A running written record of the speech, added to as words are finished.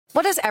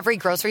What does every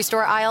grocery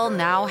store aisle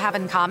now have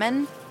in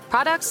common?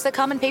 Products that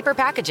come in paper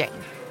packaging.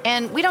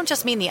 And we don't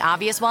just mean the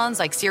obvious ones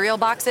like cereal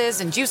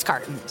boxes and juice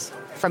cartons.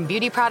 From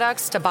beauty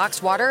products to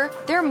boxed water,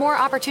 there are more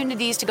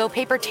opportunities to go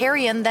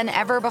papertarian than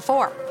ever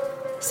before.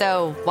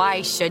 So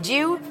why should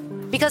you?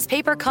 Because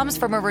paper comes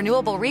from a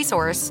renewable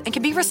resource and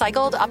can be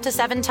recycled up to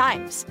 7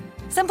 times.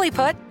 Simply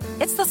put,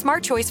 it's the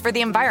smart choice for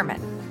the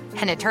environment.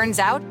 And it turns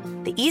out,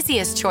 the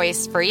easiest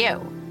choice for you.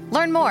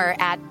 Learn more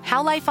at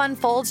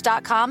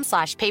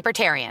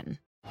howlifeunfolds.com/papertarian.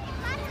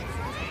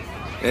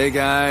 Hey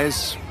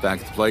guys, back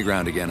at the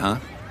playground again, huh?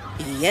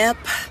 Yep.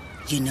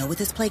 You know what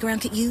this playground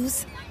could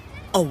use?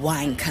 A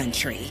wine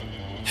country.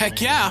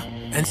 Heck yeah,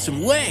 and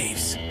some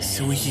waves,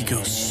 so we could go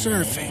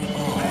surfing.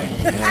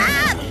 Oh,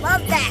 yeah. I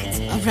love that.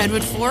 A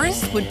redwood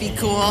forest would be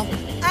cool.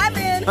 I'm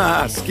in.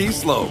 Ski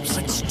slopes.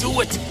 Let's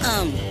do it.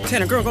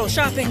 Can a girl go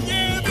shopping?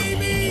 Yeah,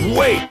 baby.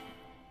 Wait!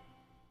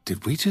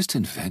 Did we just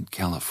invent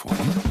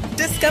California?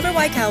 Discover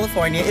why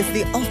California is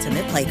the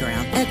ultimate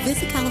playground at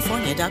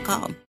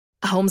visitcalifornia.com.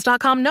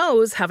 Homes.com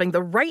knows having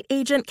the right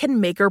agent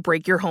can make or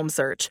break your home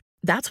search.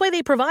 That's why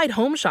they provide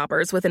home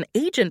shoppers with an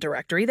agent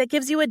directory that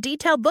gives you a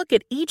detailed look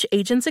at each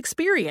agent's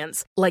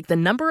experience, like the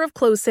number of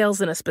closed sales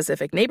in a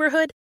specific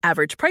neighborhood,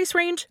 average price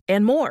range,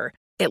 and more.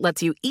 It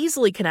lets you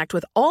easily connect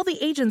with all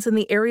the agents in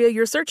the area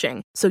you're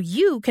searching, so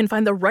you can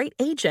find the right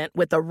agent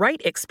with the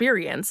right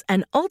experience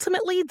and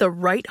ultimately the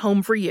right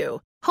home for you.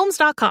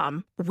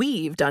 Homes.com.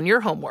 We've done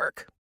your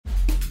homework.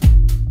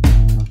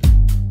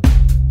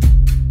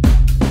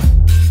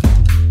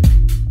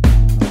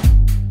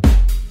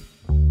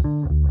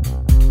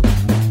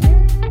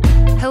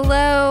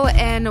 Hello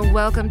and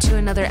welcome to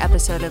another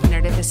episode of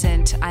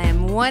Nerdificent. I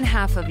am one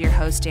half of your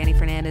host, Danny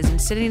Fernandez, and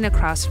sitting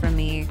across from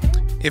me,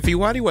 Iffy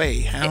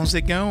Wadiway, how's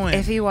it going?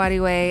 Iffy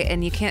Wadiway,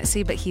 and you can't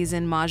see, but he's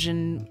in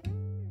Majin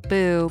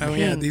Buu Oh pink.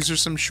 yeah, these are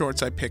some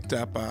shorts I picked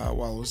up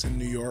while I was in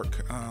New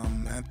York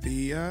at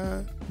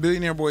the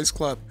Billionaire Boys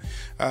Club.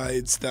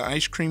 It's the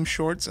ice cream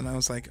shorts, and I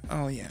was like,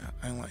 oh yeah,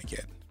 I like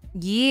it.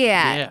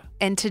 Yeah.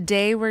 And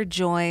today we're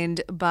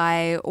joined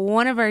by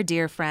one of our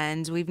dear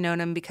friends. We've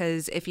known him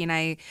because Iffy and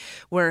I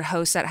were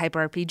hosts at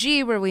Hyper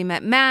RPG, where we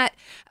met Matt,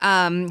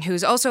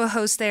 who's also a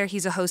host there.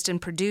 He's a host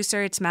and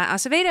producer. It's Matt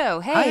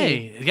Acevedo.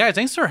 Hey. Hi. Guys,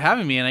 thanks for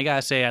having me. And I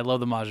gotta say, I love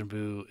the Majin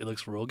Buu. It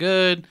looks real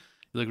good.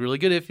 You look really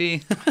good,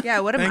 Iffy.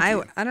 Yeah, what am Thank I?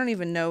 you. I don't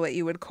even know what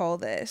you would call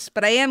this,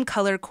 but I am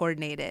color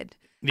coordinated.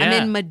 Yeah. I'm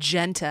in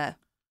magenta.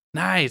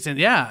 Nice. And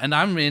yeah, and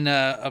I'm in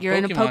a You're Pokemon.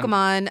 in a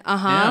Pokemon.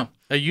 Yeah,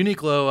 a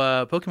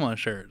Uniqlo Pokemon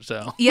shirt.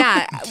 So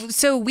Yeah.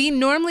 So we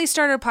normally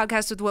start our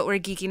podcast with what we're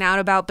geeking out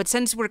about, but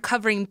since we're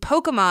covering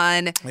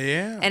Pokemon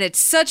Yeah. and it's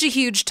such a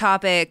huge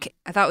topic,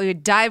 I thought we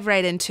would dive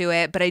right into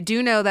it. But I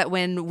do know that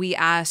when we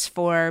asked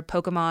for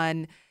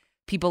Pokemon,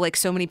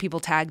 so many people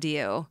tagged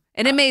you.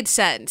 And it made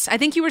sense. I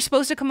think you were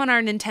supposed to come on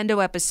our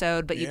Nintendo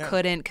episode, but you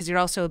couldn't because you're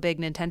also a big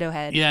Nintendo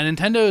head. yeah,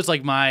 Nintendo is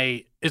like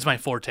my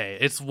forte.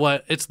 It's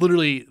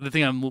literally the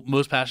thing I'm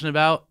most passionate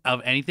about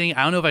of anything.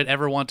 I don't know if I'd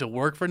ever want to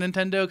work for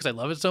Nintendo because I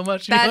love it so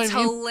much. You know That's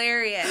what I mean?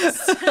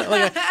 hilarious.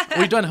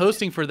 We've done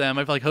hosting for them.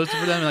 I've hosted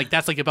for them, and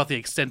that's about the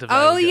extent of it.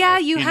 Oh, yeah,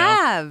 you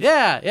have.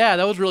 Yeah,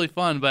 that was really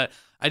fun. But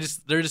I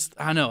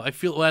don't know. I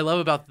feel what I love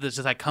about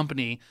that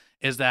company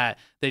is that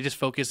they just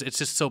focus. It's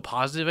just so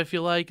positive. I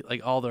feel like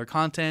all their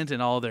content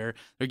and all their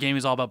game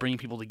is all about bringing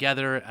people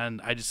together, and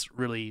I just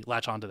really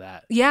latch onto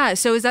that. Yeah.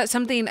 So is that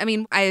something? I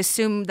mean, I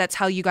assume that's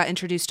how you got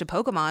introduced to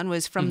Pokemon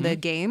was from the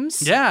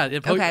games.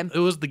 Yeah. Okay. It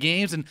was the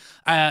games, and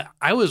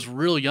I was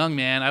real young,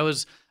 man. I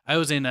was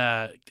in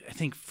I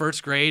think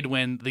first grade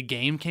when the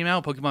game came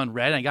out, Pokemon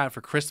Red. And I got it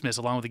for Christmas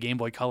along with the Game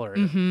Boy Color,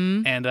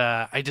 and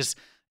that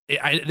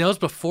was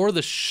before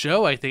the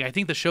show. I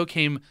think the show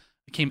came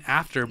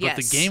after, but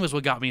the game was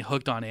what got me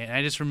hooked on it. And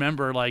I just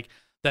remember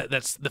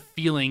that's the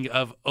feeling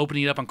of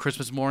opening it up on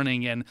Christmas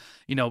morning and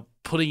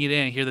putting it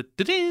in, hear the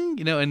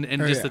ding,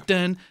 and just the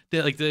dun,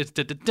 like the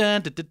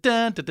dun,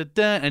 dun, dun,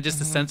 dun, and just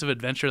the sense of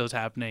adventure that was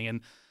happening.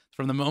 And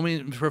from the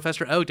moment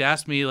Professor Oak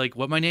asked me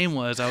what my name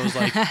was, I was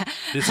like,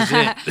 this is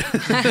it.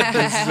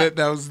 This is it.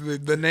 That was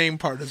the name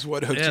part is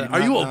what hooked you.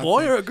 Are you a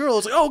boy or a girl?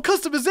 It's like,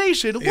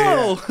 customization.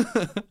 Whoa.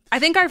 I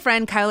think our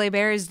friend Kyle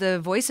Bear is the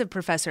voice of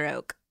Professor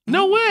Oak.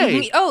 No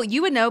way. Oh,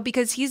 you would know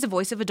because he's the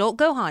voice of Adult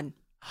Gohan.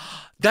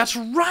 That's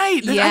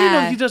right. Yeah. I didn't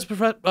know he does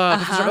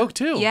Professor Oak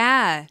too.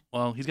 Yeah.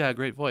 Well, he's got a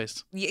great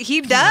voice.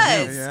 He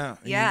does.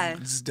 Yeah.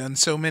 He's done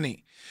so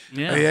many.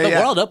 Yeah. The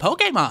world of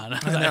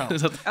Pokemon. I know.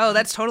 Oh,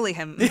 that's totally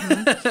him.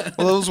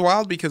 Well, it was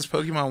wild because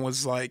Pokemon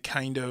was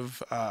kind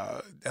of,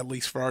 at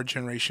least for our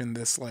generation,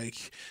 this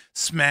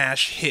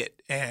smash hit.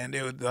 And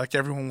it would,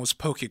 everyone was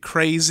Poke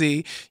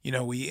crazy.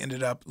 We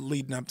ended up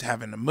leading up to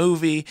having a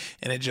movie,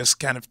 and it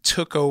just kind of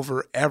took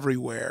over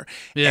everywhere.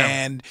 Yeah.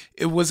 And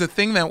it was a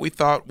thing that we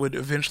thought would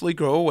eventually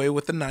go away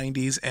with the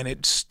 90s, and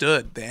it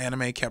stood. The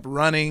anime kept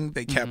running.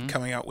 They kept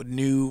coming out with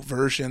new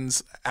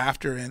versions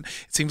after, and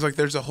it seems like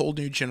there's a whole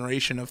new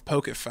generation of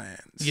Poke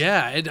fans.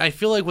 Yeah, I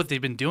feel like what they've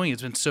been doing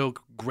has been so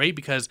great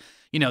because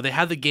they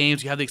have the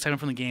games, you have the excitement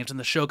from the games, and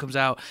the show comes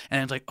out,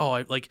 and it's like,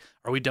 oh,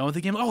 are we done with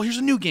the game? Oh, here's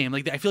a new game.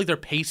 Like, I feel like their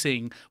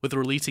pacing with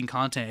releasing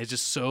content is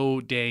just so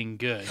dang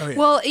good. Oh, yeah.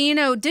 Well,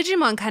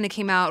 Digimon kind of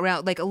came out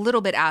around like a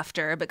little bit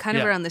after, but kind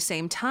of around the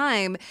same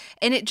time,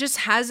 and it just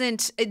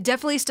hasn't. It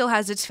definitely still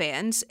has its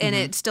fans, and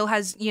it still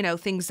has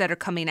things that are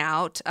coming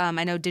out.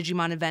 I know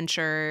Digimon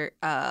Adventure.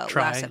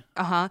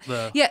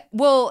 Yeah.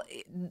 Well,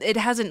 it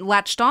hasn't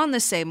latched on the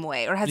same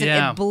way, or hasn't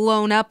it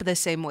blown up the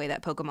same way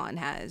that Pokemon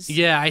has.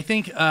 Yeah, I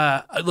think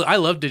I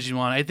love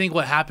Digimon. I think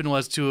what happened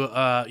was to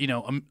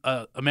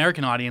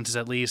American audiences,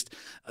 at least,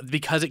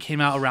 because it came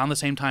out around the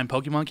same time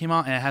Pokemon came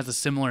out and it has a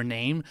similar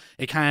name,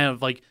 it kind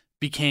of like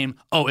became,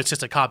 oh, it's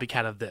just a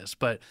copycat of this.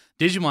 But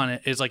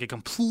Digimon is like a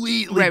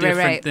completely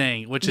different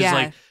thing, which is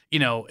like,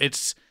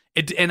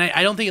 and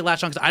I don't think it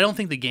latched on because I don't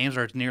think the games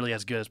are nearly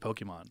as good as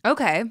Pokemon.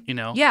 Okay.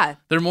 Yeah.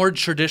 They're more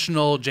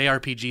traditional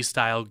JRPG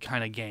style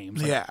kind of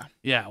games. Yeah.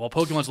 Yeah. Well,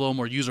 Pokemon's a little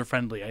more user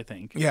friendly, I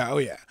think. Yeah. Oh,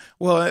 yeah.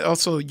 Well,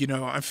 also,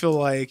 I feel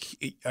like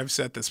I've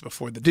said this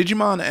before. The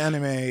Digimon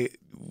anime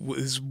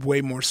is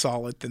way more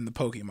solid than the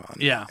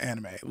Pokemon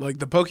anime. Like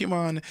the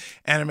Pokemon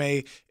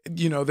anime,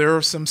 there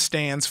are some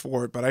stands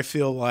for it, but I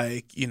feel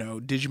like,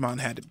 Digimon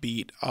had to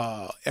beat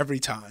every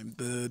time.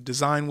 The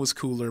design was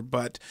cooler,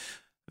 but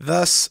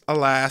thus,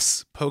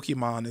 alas,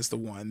 Pokemon is the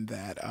one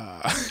that...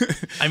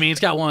 I mean, it's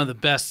got one of the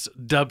best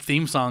dub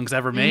theme songs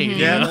ever made.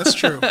 Yeah, that's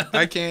true.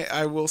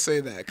 I will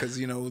say that because,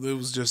 it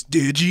was just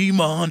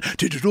Digimon,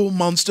 digital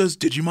monsters,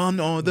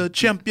 Digimon are the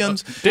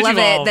champions.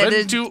 Digivolve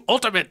into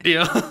Ultimate.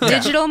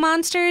 Digital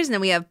monsters, and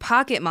then we have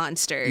Pocket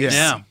Monsters.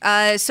 Yes.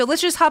 Yeah. So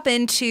let's just hop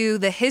into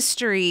the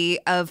history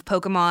of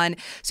Pokemon.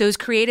 So it was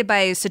created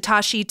by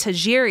Satoshi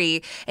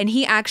Tajiri, and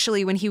he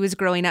actually, when he was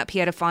growing up, he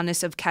had a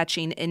fondness of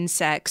catching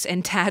insects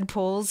and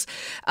tadpoles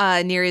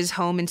near his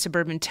home in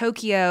suburban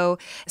Tokyo.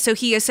 So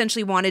he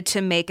essentially wanted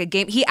to make a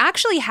game. He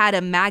actually had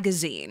a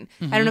magazine.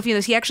 I don't know if you know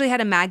this. He actually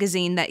had a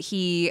magazine that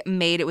he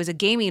made. It was a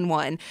gaming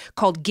one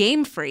called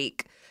Game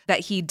Freak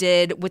that he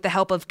did with the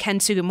help of Ken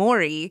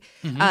Sugimori.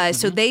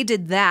 So they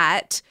did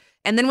that.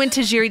 And then when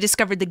Tajiri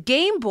discovered the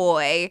Game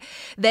Boy,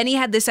 then he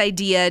had this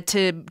idea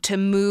to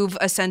move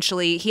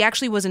essentially. He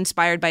actually was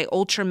inspired by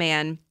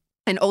Ultraman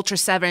and Ultra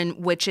 7,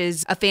 which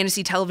is a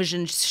fantasy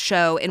television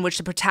show in which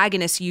the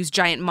protagonists use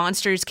giant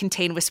monsters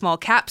contained with small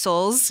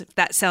capsules. If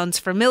that sounds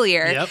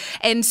familiar. Yep.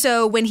 And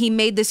so when he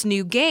made this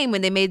new game,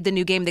 when they made the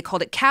new game, they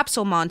called it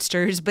Capsule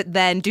Monsters. But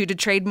then due to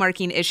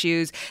trademarking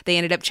issues, they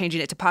ended up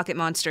changing it to Pocket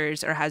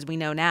Monsters, or as we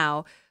know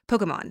now,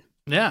 Pokemon.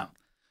 Yeah.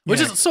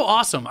 Which is so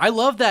awesome. I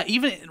love that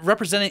even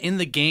represented in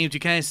the games, you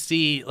kind of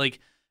see like,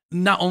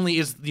 not only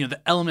is the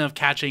element of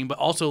catching, but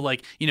also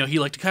like he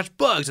liked to catch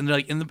bugs, and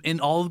like in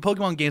all the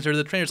Pokemon games, there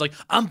the trainers like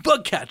I'm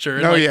bug catcher.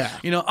 And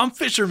I'm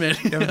fisherman.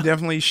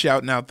 Definitely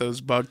shouting out those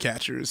bug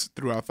catchers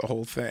throughout the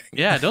whole thing.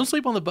 Yeah, don't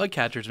sleep on the bug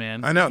catchers,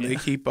 man. I know they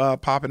keep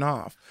popping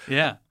off.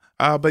 Yeah.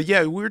 But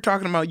yeah, we were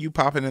talking about you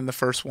popping in the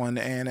first one,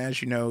 and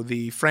as you know,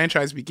 the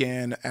franchise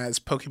began as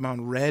Pokemon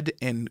Red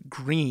and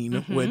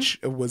Green, which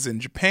was in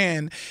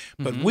Japan,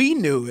 but we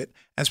knew it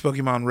as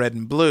Pokemon Red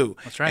and Blue.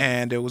 That's right.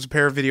 And it was a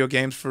pair of video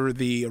games for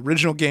the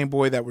original Game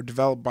Boy that were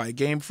developed by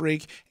Game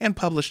Freak and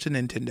published to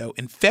Nintendo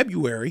in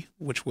February,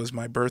 which was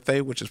my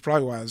birthday, which is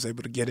probably why I was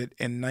able to get it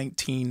in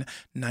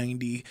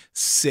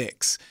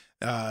 1996,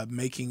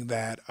 making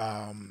that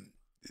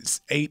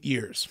 8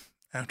 years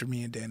after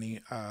me and Danny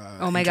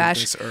oh my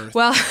gosh this earth.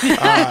 Well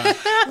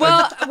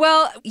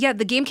yeah,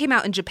 the game came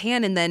out in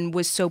Japan and then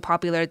was so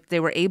popular they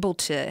were able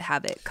to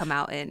have it come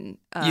out in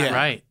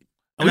right.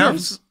 And that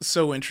was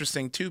so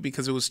interesting, too,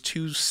 because it was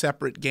two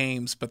separate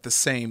games, but the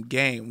same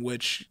game,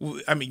 which,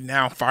 I mean,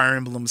 now Fire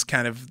Emblem's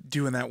kind of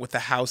doing that with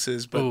the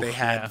houses, but they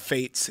had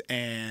Fates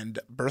and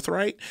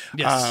Birthright,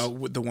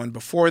 with the one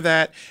before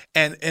that.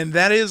 And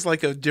that is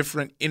like a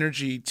different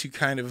energy to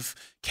kind of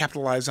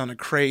capitalize on a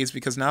craze,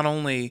 because not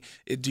only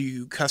do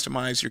you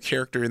customize your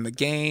character in the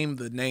game,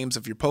 the names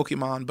of your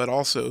Pokemon, but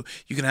also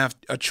you can have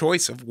a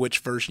choice of which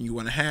version you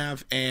want to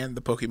have, and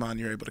the Pokemon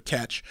you're able to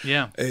catch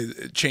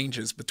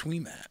changes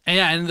between that.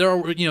 And there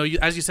are,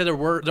 as you said,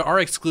 there are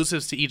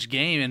exclusives to each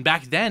game, and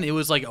back then it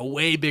was like a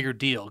way bigger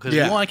deal, because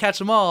if you want to catch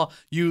them all,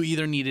 you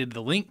either needed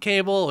the link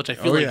cable, which I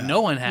feel like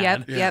no one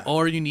had,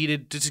 or you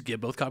needed to just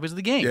get both copies of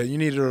the game. Yeah, you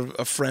needed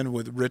a friend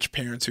with rich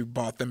parents who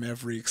bought them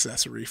every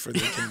accessory for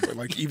their Game Boy,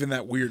 like even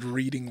that weird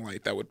reading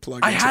light that would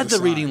plug into I had the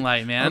side. reading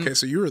light, man. Okay,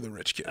 so you were the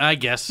rich kid. I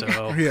guess so.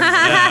 You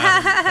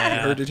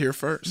heard it here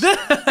first.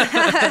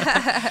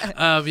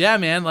 Yeah,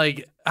 man.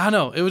 Like, I don't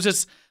know. It was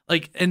just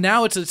like, and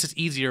now it's just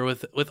easier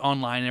with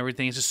online and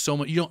everything. It's just so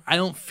much. I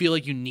don't feel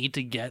like you need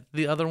to get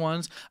the other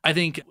ones. I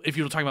think if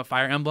you were talking about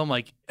Fire Emblem,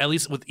 like at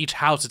least with each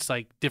house, it's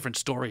like different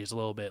stories a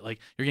little bit. Like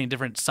you're getting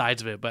different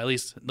sides of it. But at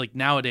least like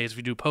nowadays, if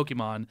you do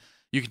Pokemon,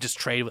 you can just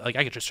trade with, like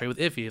I could just trade with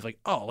Iffy. It's like,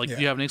 oh, like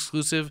you have an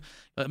exclusive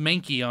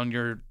Mankey on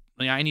your.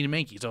 I need a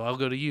Mankey, so I'll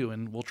go to you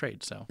and we'll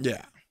trade. So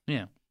yeah.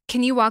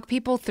 Can you walk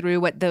people through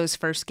what those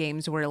first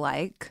games were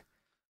like?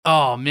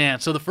 Oh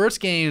man! So the first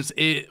games,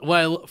 it's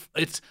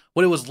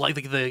what it was like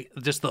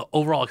the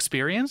overall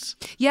experience.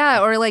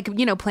 Yeah, or like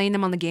playing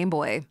them on the Game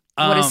Boy.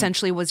 what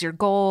essentially was your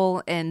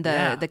goal and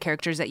the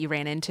characters that you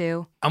ran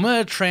into? I'm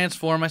going to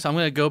transform myself. I'm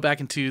going to go back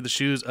into the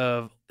shoes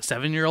of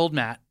 7-year-old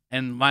Matt,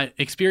 and my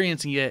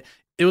experiencing it.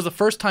 It was the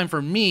first time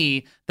for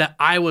me that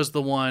I was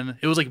the one.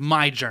 It was like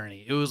my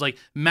journey. It was like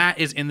Matt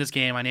is in this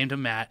game. I named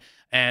him Matt,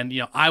 and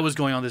I was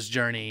going on this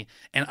journey,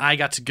 and I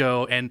got to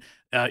go and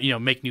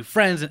make new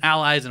friends and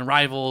allies and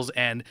rivals,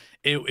 and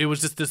it was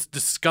just this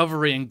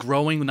discovery and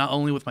growing, not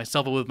only with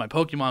myself but with my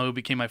Pokemon, who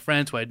became my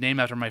friends, who I'd named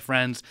after my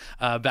friends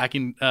back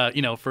in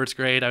first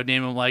grade. I would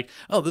name them like,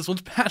 oh, this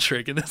one's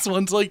Patrick and this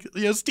one's like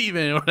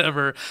Steven or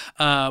whatever.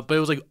 But it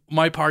was like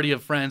my party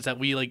of friends that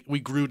we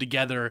grew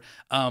together.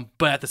 But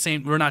at the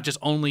same, we're not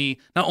only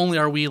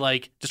are we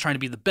like just trying to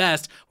be the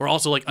best, we're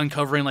also like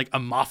uncovering like a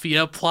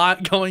mafia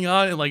plot going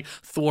on and like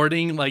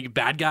thwarting like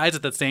bad guys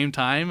at the same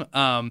time.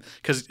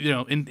 Because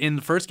in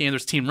the first game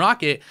there's Team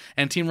Rocket,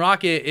 and Team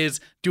Rocket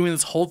is doing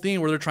this whole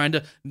thing where they're trying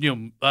to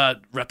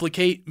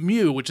replicate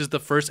Mew, which is the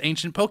first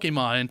ancient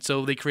Pokemon, and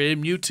so they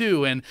created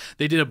Mewtwo, and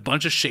they did a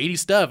bunch of shady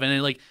stuff, and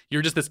then,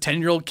 you're just this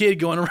 10-year-old kid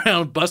going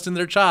around busting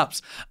their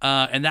chops,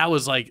 and that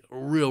was like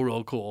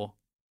real cool.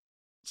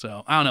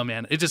 So I don't know,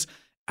 man. I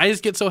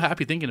just get so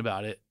happy thinking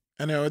about it.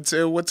 I know. It's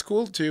what's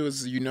cool too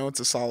is it's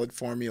a solid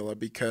formula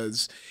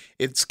because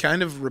it's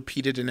kind of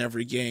repeated in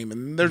every game,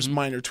 and there's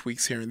minor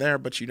tweaks here and there.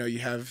 But you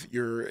have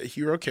your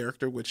hero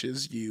character, which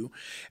is you.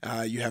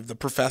 You have the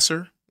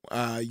professor.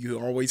 You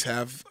always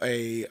have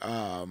a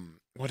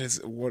what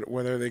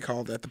are they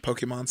called at the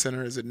Pokemon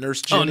Center? Is it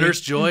Nurse Jenny? Oh, Nurse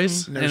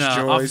Joyce and Joyce.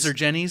 Officer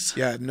Jenny's.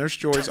 Yeah, Nurse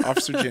Joyce,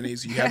 Officer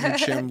Jenny's. You have your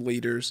gym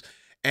leaders.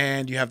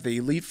 And you have the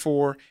Elite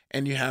Four,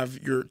 and you have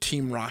your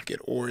Team Rocket,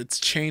 or it's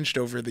changed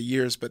over the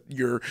years, but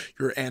your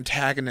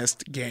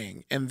antagonist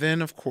gang, and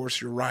then of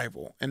course your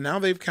rival. And now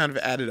they've kind of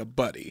added a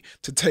buddy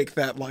to take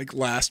that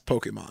last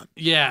Pokemon.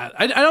 Yeah,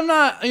 I'm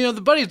not.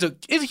 The buddy's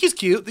he's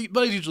cute. The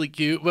buddy's usually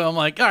cute, but I'm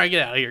like, all right,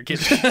 get out of here, kid.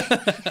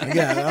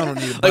 Yeah, I don't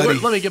need a buddy.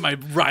 Let me get my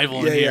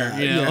rival in here.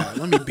 Yeah,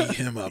 let me beat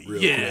him up real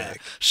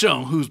quick.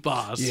 Show him who's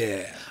boss.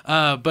 Yeah.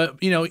 But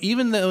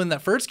even though in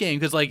that first game,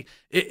 because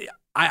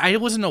I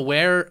wasn't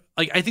aware.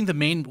 I think the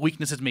main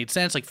weaknesses made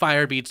sense. Like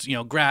fire beats,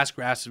 grass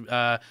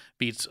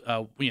beats,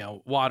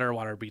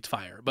 water beats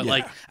fire.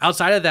 But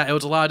outside of that, it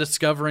was a lot of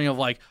discovering of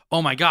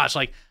oh my gosh,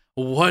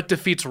 what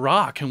defeats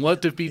rock and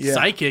what defeats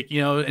psychic,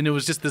 and it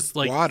was just this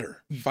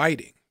water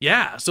fighting.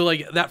 Yeah. So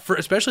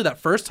especially that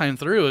first time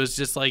through, it was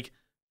just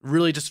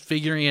really just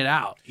figuring it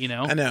out,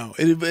 I know.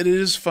 It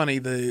is funny,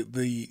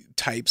 the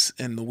types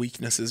and the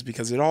weaknesses,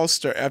 because it all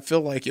I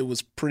feel like it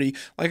was pretty,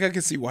 I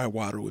can see why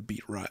water would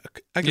beat rock.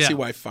 I can see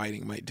why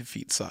fighting might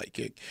defeat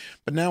psychic.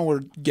 But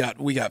now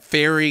we got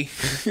fairy.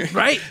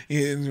 Right.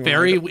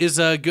 Fairy is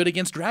good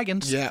against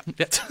dragons. Yeah.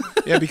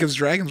 Yeah, because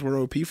dragons were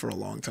OP for a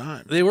long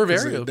time. They were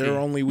very OP. They're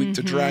only weak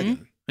to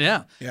dragon.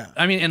 Yeah. Yeah.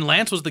 I mean, and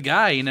Lance was the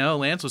guy,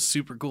 Lance was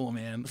super cool,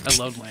 man. I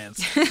loved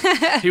Lance.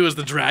 He was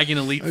the Dragon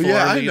Elite Four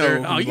I leader.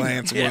 know who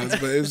Lance was,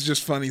 but it was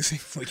just funny. It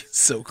seems like it's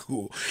so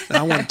cool. And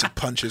I wanted to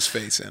punch his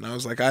face in. I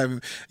was like,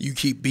 you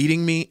keep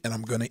beating me, and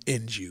I'm going to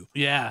end you.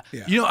 Yeah.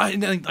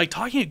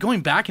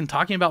 Going back and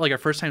talking about our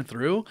first time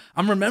through,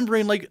 I'm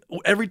remembering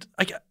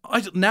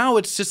now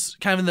it's just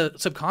kind of in the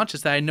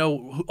subconscious that I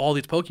know all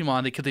these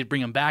Pokemon because they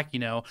bring them back,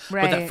 Right.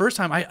 But that first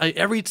time, I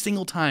every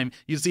single time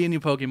you see a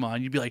new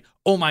Pokemon, you'd be like,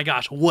 oh my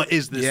gosh, what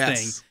is this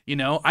thing?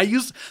 I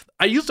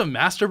used a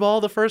Master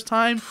Ball the first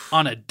time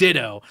on a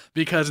Ditto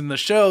because in the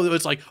show it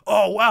was like,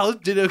 oh wow, this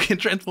Ditto can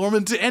transform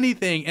into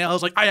anything, and I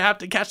was like, I have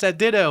to catch that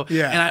Ditto.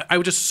 Yeah. And I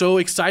was just so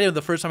excited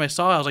the first time I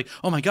saw it. I was like,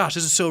 oh my gosh,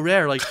 this is so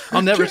rare.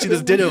 I'll never see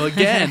this Ditto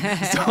again.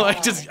 So I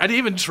didn't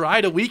even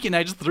try to weaken.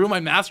 I just threw my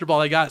Master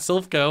Ball I got at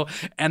Silphco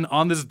and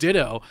on this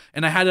Ditto,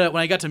 and when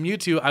I got to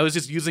Mewtwo, I was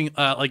just using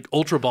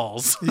Ultra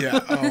Balls. Yeah.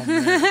 Oh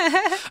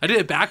man. I did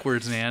it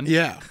backwards, man.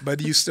 Yeah,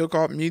 but you still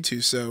call it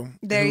Mewtwo, so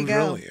there you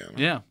go. Really,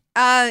 yeah.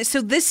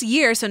 So this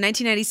year,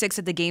 1996,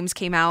 that the games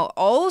came out,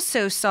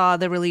 also saw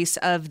the release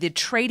of the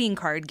trading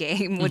card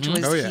game, which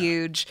was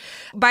huge.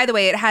 By the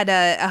way, it had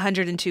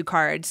 102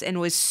 cards and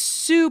was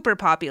super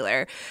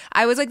popular.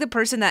 I was the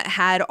person that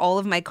had all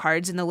of my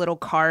cards in the little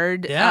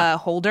card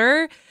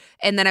holder.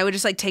 And then I would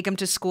just take them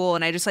to school,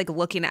 and I just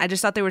looking. I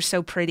just thought they were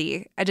so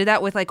pretty. I did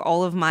that with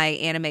all of my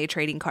anime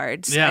trading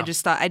cards. Yeah.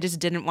 I just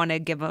didn't want to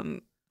give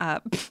them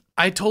up.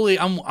 I'm totally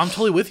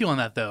with you on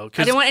that though.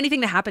 I didn't want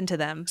anything to happen to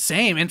them.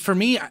 Same. And for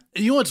me,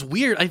 what's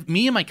weird?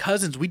 Me and my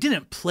cousins, we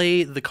didn't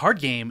play the card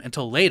game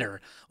until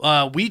later.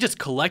 We just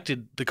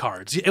collected the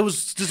cards. It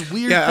was just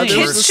weird thing.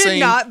 Kids should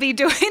not be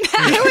doing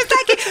that. It was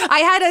I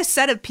had a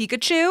set of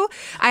Pikachu.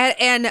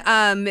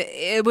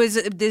 It was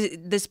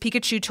this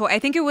Pikachu toy. I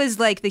think it was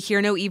the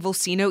Hear No Evil,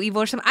 See No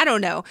Evil or something. I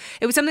don't know.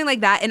 It was something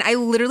like that. And I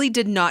literally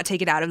did not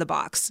take it out of the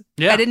box.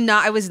 Yeah. I did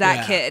not. I was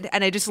that kid.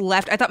 And I just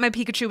left. I thought my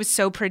Pikachu was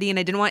so pretty, and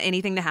I didn't want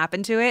anything to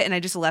happen to it. And I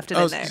just left it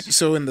in there.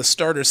 So in the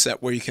starter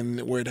set where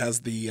it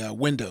has the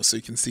window so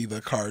you can see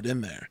the card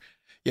in there.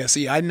 Yeah,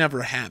 see, I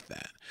never had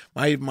that.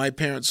 My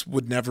parents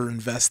would never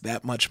invest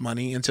that much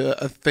money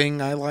into a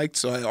thing I liked,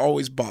 so I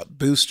always bought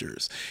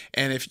boosters.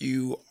 And if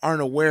you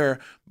aren't aware,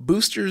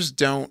 boosters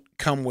don't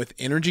come with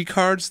energy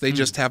cards. They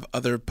just have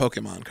other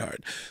Pokemon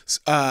cards.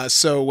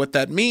 So what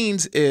that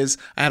means is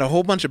I had a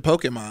whole bunch of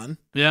Pokemon,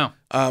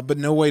 but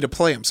no way to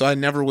play them. So I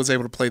never was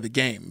able to play the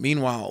game.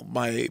 Meanwhile,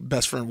 my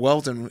best friend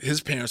Weldon,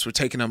 his parents were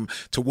taking him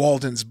to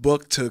Walden's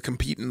Book to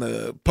compete in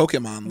the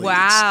Pokemon leagues.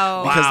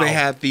 Wow. Because they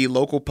had the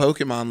local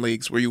Pokemon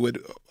leagues where you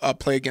would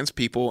play against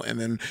people, and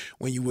then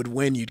when you would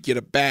win, you'd get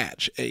a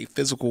badge, a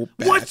physical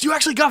badge. What? You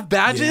actually got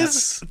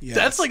badges? Yes.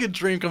 That's like a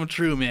dream come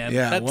true, man.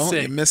 Yeah, That's well,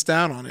 sick. you missed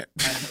out on it.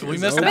 We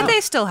missed I bet out.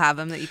 they still have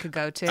them that you could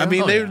go to. I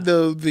mean,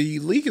 the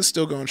league is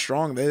still going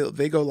strong.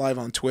 They go live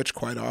on Twitch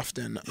quite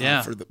often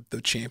for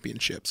the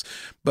championships.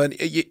 But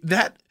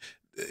that,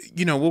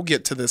 we'll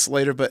get to this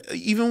later. But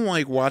even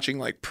like watching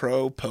like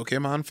pro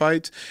Pokemon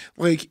fights,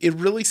 like it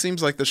really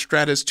seems like the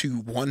strat is to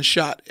one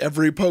shot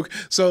every poke.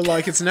 So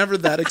like it's never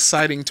that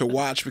exciting to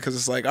watch because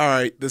it's like, all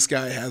right, this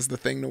guy has the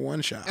thing to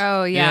one shot.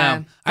 Oh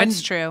yeah,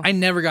 that's true. I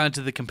never got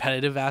into the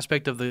competitive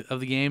aspect of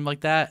the game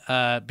like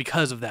that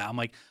because of that. I'm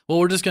like, well,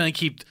 we're just gonna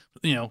keep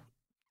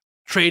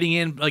trading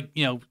in, like,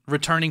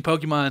 returning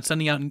Pokemon and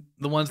sending out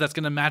the ones that's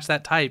going to match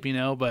that type,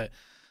 but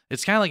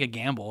it's kind of like a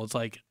gamble. It's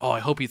like, oh, I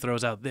hope he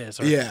throws out this.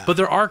 But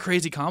there are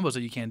crazy combos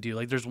that you can do.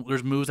 Like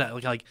there's moves that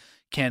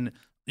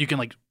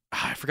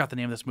I forgot the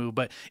name of this move,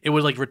 but it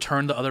would like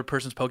return the other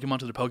person's Pokemon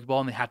to their Pokeball,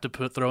 and they have to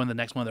throw in the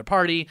next one of their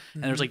party.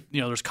 And there's like,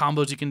 there's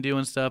combos you can do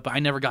and stuff. But I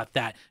never got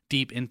that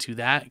deep into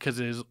that because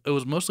it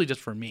was mostly just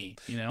for me.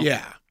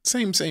 Yeah,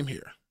 same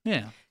here.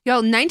 Yeah. Yo,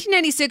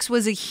 1996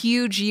 was a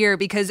huge year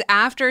because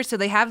so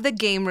they have the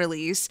game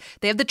release,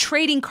 they have the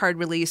trading card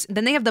release,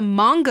 then they have the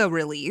manga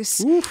release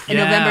in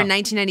November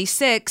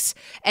 1996,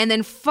 and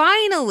then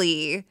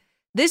finally,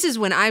 this is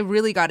when I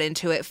really got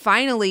into it.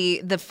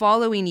 Finally, the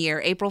following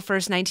year, April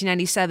 1st,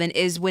 1997,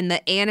 is when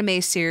the anime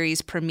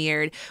series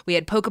premiered. We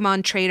had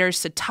Pokemon trader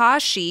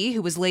Satoshi,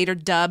 who was later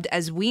dubbed,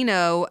 as we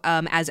know,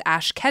 as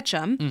Ash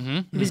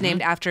Ketchum. He was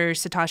named after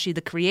Satoshi,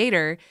 the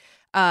creator,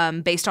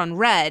 based on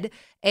Red.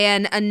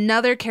 And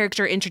another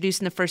character introduced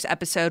in the first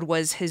episode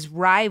was his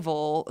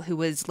rival, who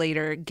was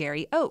later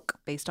Gary Oak,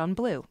 based on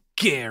Blue.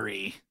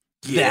 Gary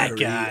that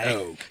guy.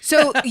 Oak.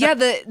 So, yeah,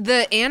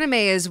 the anime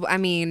is, I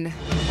mean...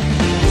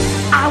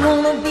 I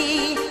want to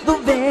be the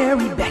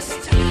very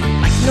best,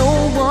 like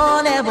no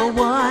one ever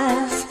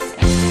was.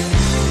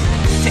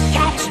 To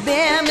catch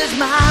them is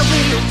my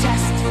real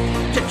test.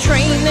 To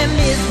train them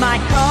is my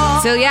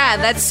cause. So, yeah,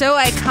 that's so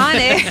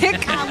iconic.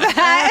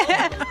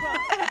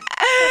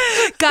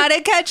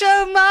 Gotta catch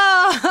 'em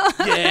all.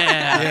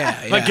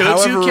 Yeah. My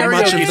However go-to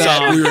much of karaoke that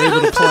song. we were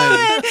able to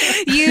play.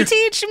 You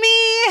teach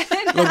me.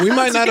 Look, we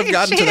might not have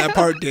gotten to that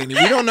part, Danny.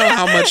 We don't know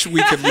how much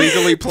we could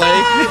legally play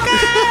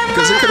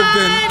because it could have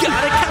been.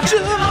 Gotta catch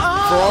 'em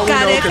all. For all we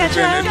know, it could have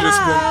Gotta been. It just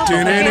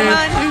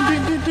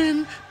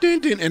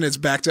went and it's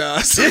back to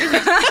us. You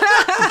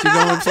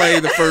can only play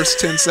the first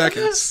 10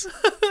 seconds.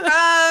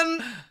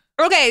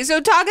 Okay, so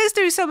talk us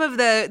through some of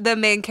the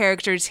main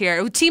characters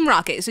here. Team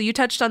Rocket. So you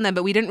touched on them,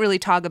 but we didn't really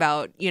talk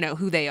about,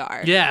 who they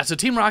are. Yeah, so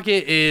Team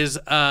Rocket is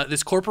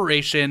this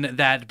corporation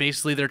that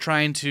basically they're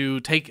trying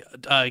to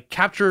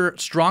capture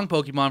strong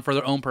Pokemon for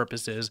their own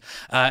purposes.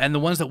 And the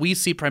ones that we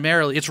see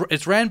primarily,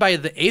 it's ran by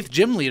the 8th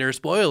gym leader,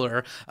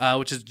 spoiler,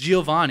 which is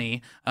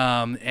Giovanni.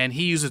 And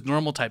he uses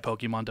normal type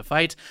Pokemon to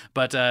fight.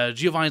 But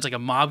Giovanni's like a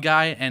mob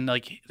guy, and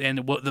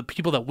the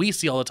people that we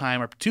see all the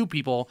time are two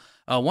people.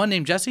 One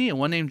named Jesse and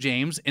one named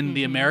James in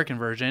the American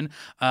version,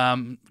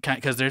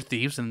 because they're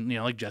thieves and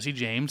like Jesse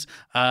James,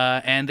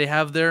 and they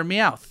have their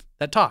Meowth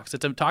that talks.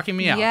 It's a talking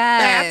Meowth.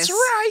 Yes.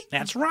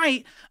 That's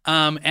right.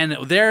 And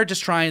they're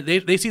just trying.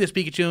 They see this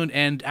Pikachu,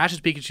 and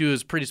Ash's Pikachu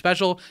is pretty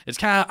special. It's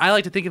I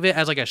like to think of it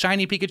as like a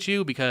shiny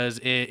Pikachu because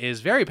it is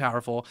very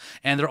powerful,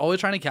 and they're always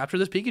trying to capture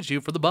this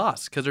Pikachu for the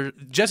boss because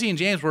Jesse and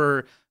James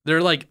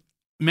they're like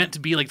meant to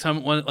be like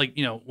one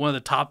of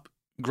the top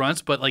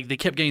grunts, but like they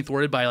kept getting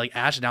thwarted by like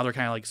Ash, and now they're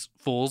kind of like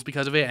fools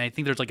because of it. And I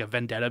think there's like a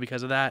vendetta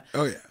because of that.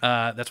 Oh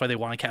yeah. That's why they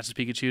want to catch this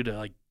Pikachu to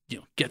like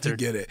get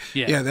it.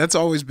 Yeah, that's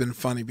always been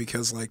funny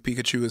because like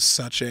Pikachu is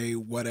such a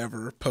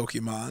whatever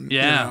Pokemon.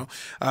 Yeah.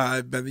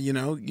 But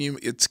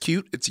it's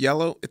cute. It's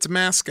yellow. It's a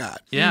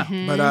mascot. Yeah.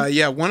 But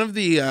one of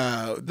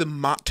the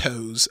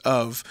mottos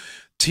of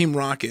Team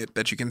Rocket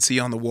that you can see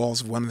on the walls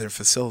of one of their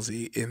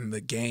facility in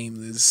the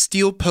game is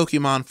steal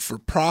Pokemon for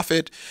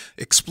profit,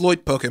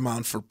 exploit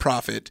Pokemon for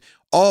profit.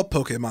 All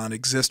Pokemon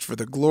exist for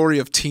the glory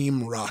of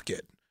Team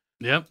Rocket.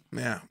 Yep.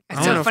 Yeah.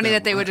 It's so funny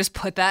that they would just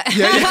put that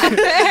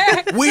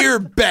there. We're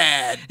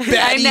bad.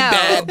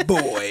 Bad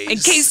boys. In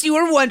case you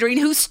were wondering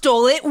who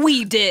stole it,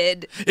 we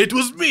did. It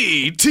was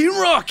me, Team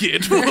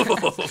Rocket.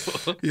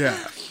 Yeah.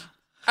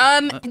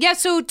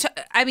 So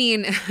I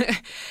mean,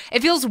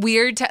 it feels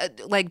weird to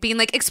like being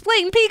like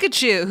explain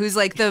Pikachu, who's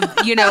like the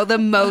the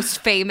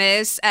most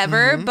famous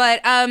ever.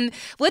 But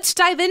let's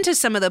dive into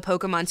some of the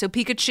Pokemon. So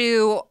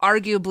Pikachu,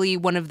 arguably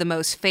one of the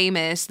most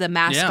famous, the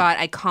mascot,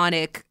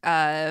 iconic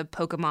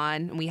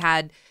Pokemon. And we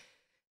had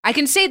I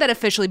can say that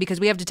officially because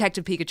we have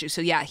Detective Pikachu.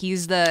 So yeah,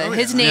 he's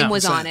his name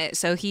was on it.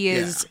 So he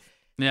is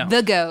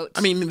the GOAT.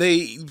 I mean,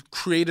 they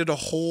created a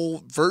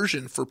whole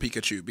version for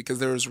Pikachu because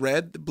there was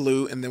red,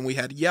 blue, and then we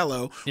had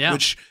yellow,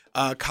 which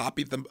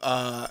copied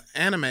the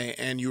anime,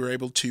 and you were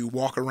able to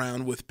walk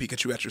around with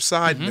Pikachu at your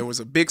side. And there was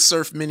a big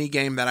surf mini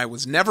game that I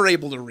was never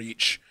able to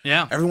reach.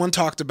 Yeah. Everyone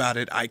talked about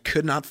it. I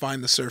could not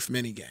find the surf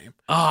mini game.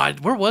 Oh,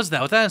 where was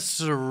that? Was that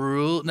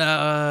Cerulean?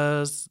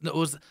 No, it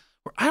was...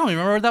 I don't even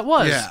remember what that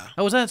was. Yeah.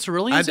 Oh, was that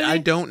Cerulean City? I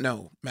don't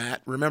know,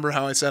 Matt. Remember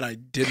how I said I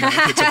did not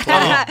get to play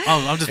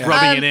I'm just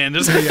rubbing it in.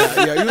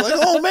 Yeah. You're like,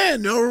 oh,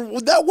 man, no,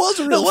 that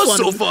was a real fun.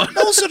 So fun.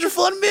 That was such a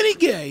fun mini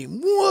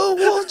game.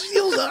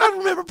 I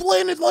remember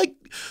playing it like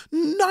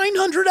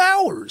 900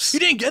 hours. You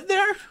didn't get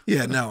there?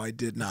 Yeah, no, I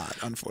did not,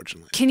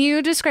 unfortunately. Can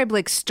you describe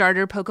like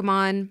starter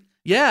Pokemon?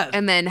 Yeah.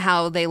 And then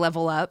how they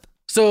level up?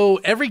 So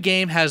every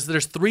game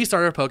there's 3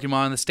 starter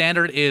Pokemon. The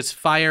standard is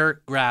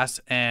fire, grass,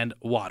 and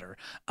water.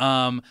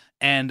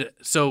 And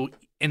so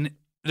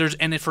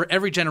for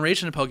every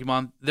generation of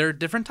Pokemon, there are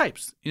different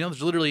types.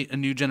 There's literally a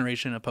new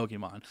generation of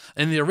Pokemon.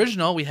 In the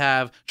original, we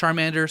have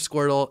Charmander,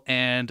 Squirtle,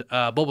 and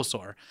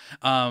Bulbasaur.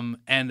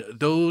 And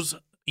those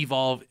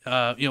evolve,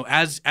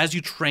 as you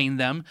train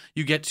them,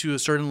 you get to a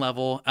certain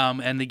level,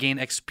 and they gain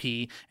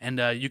XP, and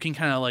you can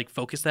kind of like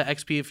focus that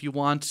XP if you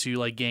want to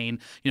like gain,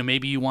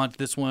 maybe you want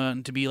this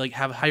one to be like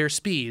have higher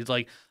speed,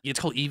 like it's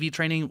called EV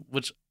training,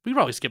 which we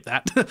probably skip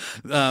that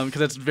because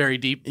that's very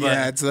deep. But.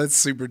 Yeah, that's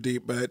super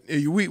deep. But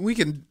we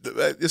can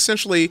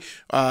essentially,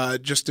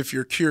 just if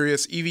you're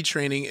curious, EV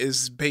training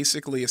is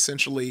basically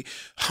essentially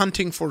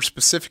hunting for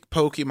specific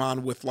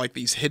Pokemon with like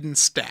these hidden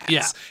stats.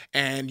 Yeah.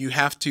 And you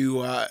have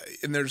to,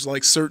 and there's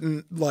like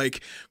certain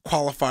like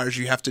qualifiers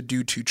you have to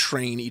do to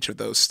train each of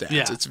those stats.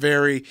 Yeah. It's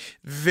very,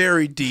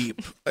 very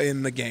deep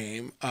in the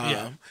game.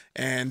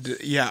 And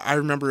I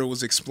remember it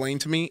was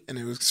explained to me, and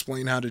it was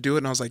explained how to do it,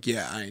 and I was like,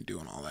 yeah, I ain't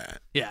doing all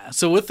that. Yeah.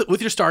 So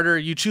with your starter,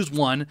 you choose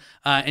one,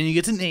 and you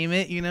get to name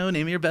it. Name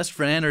it your best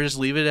friend, or just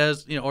leave it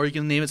as or you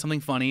can name it something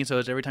funny. So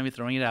it's every time you're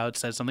throwing it out, it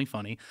says something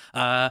funny.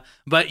 But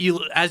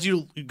as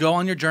you go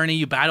on your journey,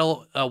 you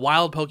battle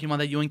wild Pokemon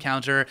that you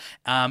encounter,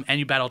 and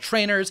you battle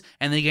trainers,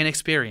 and they gain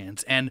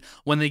experience. And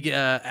when they get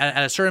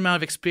at a certain amount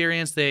of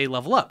experience, they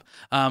level up.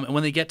 And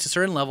when they get to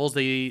certain levels,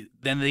 they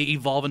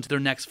evolve into their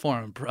next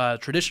form.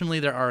 Traditionally,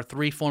 there are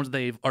 3 forms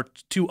or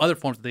 2 other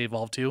forms that they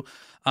evolve to.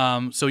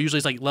 So usually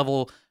it's like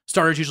level.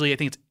 Starters usually, I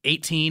think it's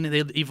 18.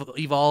 They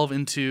evolve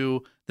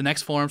into the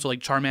next form. So like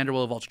Charmander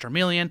will evolve to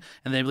Charmeleon,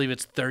 and they believe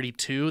it's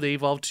 32. They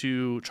evolve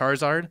to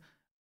Charizard.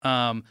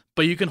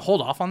 But you can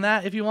hold off on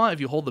that if you want.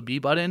 If you hold the B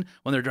button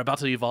when they're about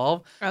to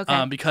evolve,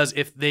 because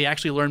if they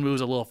actually learn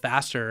moves a little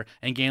faster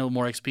and gain a little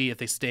more XP, if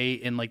they stay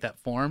in like that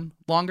form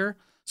longer.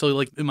 So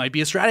like it might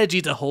be a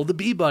strategy to hold the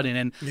B button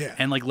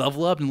and like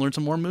level up and learn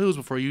some more moves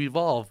before you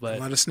evolve. But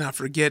let us not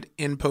forget,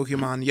 in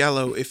Pokemon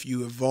Yellow, if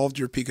you evolved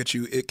your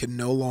Pikachu, it can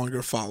no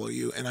longer follow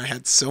you. And I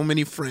had so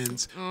many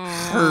friends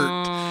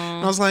hurt.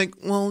 And I was like,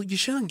 well, you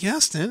should have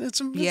guessed it. It's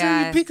a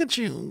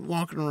Pikachu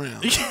walking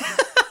around.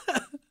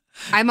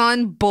 I'm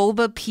on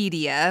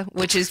Bulbapedia,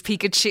 which is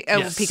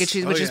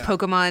Pikachu, which is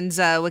Pokemon's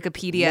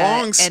Wikipedia.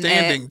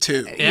 Long-standing,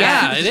 too.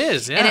 Yeah, it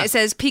is. Yeah. And it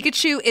says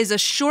Pikachu is a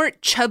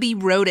short, chubby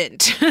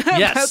rodent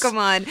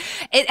Pokemon.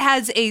 It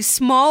has a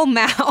small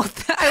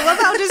mouth. I love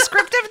how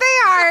descriptive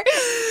they are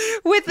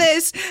with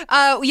this.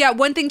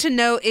 One thing to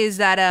note is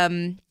that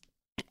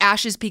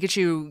Ash's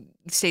Pikachu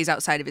stays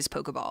outside of his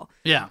Pokeball.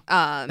 Yeah.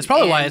 That's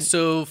probably why it's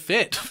so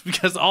fit,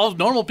 because all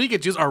normal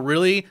Pikachus are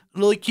really,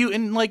 really cute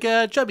and like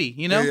chubby,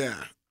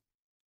 Yeah.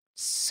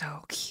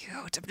 So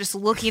cute. I'm just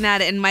looking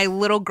at it, and my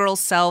little girl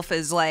self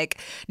is like,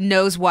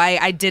 knows why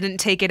I didn't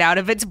take it out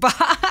of its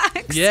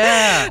box.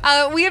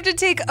 Yeah. We have to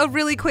take a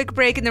really quick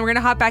break, and then we're going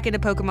to hop back into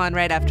Pokemon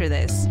right after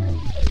this.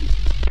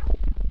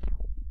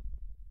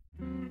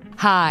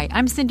 Hi,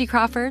 I'm Cindy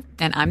Crawford,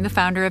 and I'm the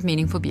founder of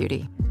Meaningful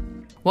Beauty.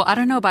 Well, I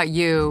don't know about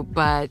you,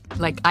 but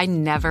I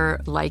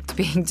never liked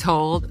being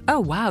told, oh,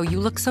 wow,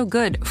 you look so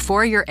good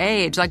for your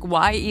age. Like,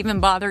 why even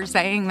bother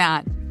saying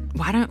that?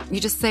 Why don't you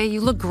just say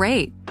you look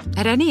great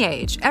at any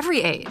age,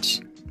 every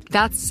age?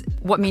 That's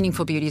what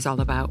Meaningful Beauty is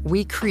all about.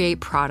 We create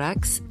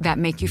products that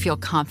make you feel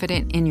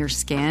confident in your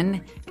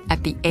skin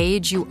at the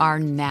age you are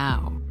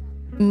now.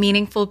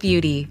 Meaningful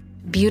Beauty.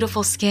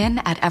 Beautiful skin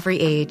at every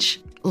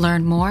age.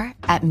 Learn more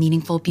at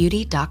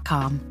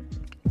meaningfulbeauty.com.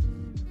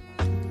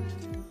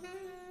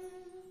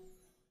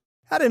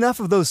 Had enough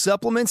of those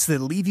supplements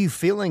that leave you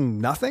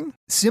feeling nothing?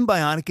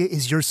 Symbiotica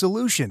is your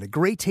solution to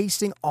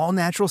great-tasting,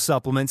 all-natural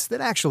supplements that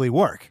actually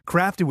work.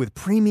 Crafted with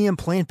premium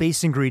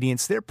plant-based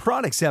ingredients, their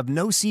products have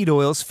no seed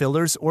oils,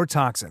 fillers, or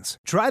toxins.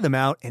 Try them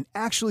out and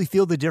actually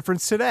feel the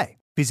difference today.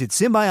 Visit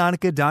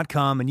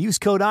Symbiotica.com and use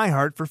code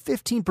IHEART for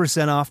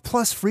 15% off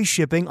plus free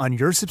shipping on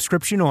your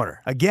subscription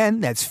order.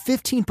 Again, that's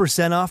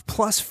 15% off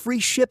plus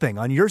free shipping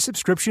on your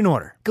subscription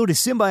order. Go to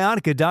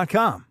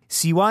Symbiotica.com,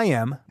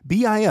 CYMBIOTIKA.com.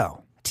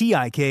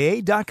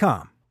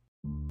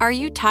 Are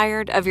you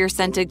tired of your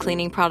scented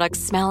cleaning products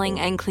smelling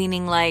and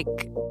cleaning like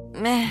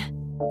meh?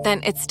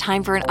 Then it's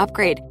time for an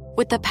upgrade.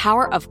 with the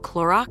power of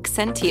Clorox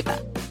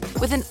Scentiva.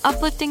 With an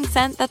uplifting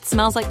scent that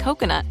smells like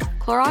coconut,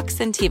 Clorox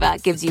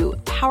Scentiva gives you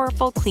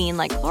powerful clean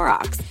like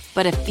Clorox,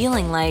 but a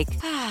feeling like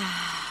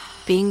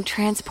being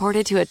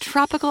transported to a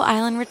tropical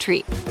island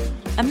retreat.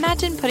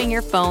 Imagine putting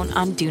your phone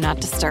on Do Not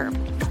Disturb,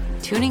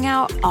 tuning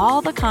out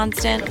all the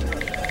constant,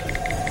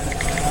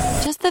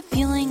 just the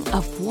feeling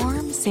of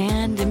warm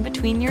sand in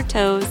between your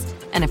toes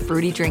and a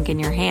fruity drink in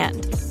your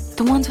hand.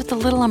 The ones with the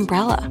little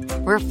umbrella.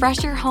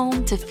 Refresh your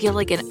home to feel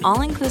like an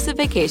all-inclusive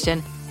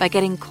vacation by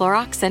getting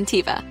Clorox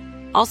Scentiva.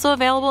 Also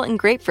available in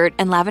grapefruit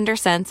and lavender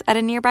scents at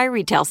a nearby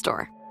retail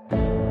store.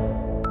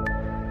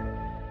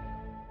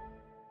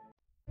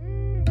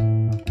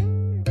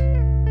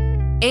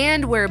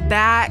 And we're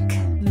back.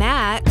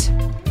 Matt,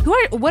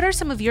 what are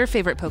some of your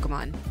favorite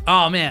Pokemon?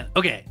 Oh, man.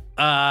 Okay.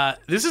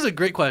 This is a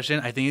great question.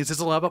 I think it's just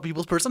a lot about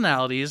people's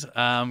personalities,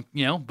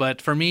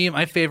 but for me,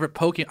 my favorite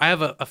Pokemon, I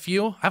have a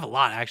few. I have a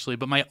lot, actually,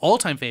 but my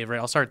all-time favorite,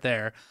 I'll start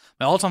there.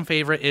 My all-time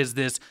favorite is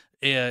this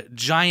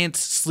giant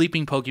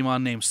sleeping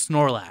Pokemon named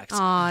Snorlax.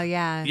 Oh,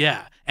 yeah.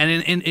 Yeah.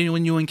 And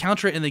when you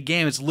encounter it in the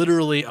game, it's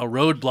literally a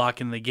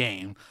roadblock in the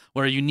game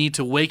where you need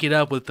to wake it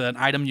up with an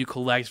item you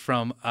collect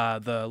from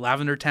the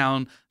Lavender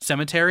Town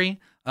Cemetery.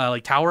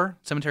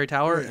 Cemetery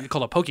Tower,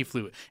 called a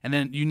Pokeflute. And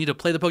then you need to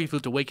play the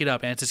Pokeflute to wake it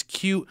up. And it's this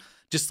cute,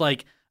 just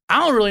like, I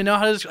don't really know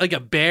how to, like a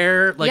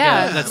bear. Like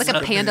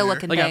a panda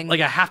looking thing. Like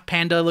a half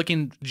panda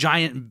looking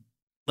giant,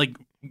 like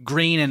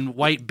green and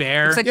white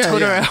bear. It's like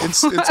Totoro.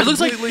 It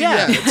looks like,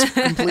 it's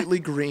completely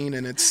green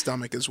and its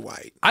stomach is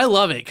white. I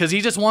love it because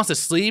he just wants to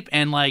sleep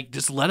and like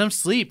just let him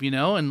sleep,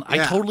 and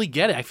I totally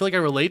get it. I feel like I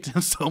relate to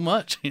him so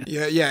much.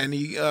 Yeah, and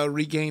he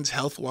regains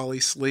health while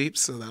he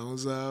sleeps, so that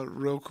was a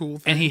real cool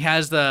thing. And he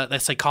has the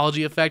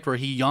psychology effect where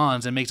he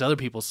yawns and makes other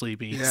people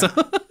sleepy. Yeah. So.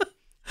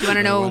 You want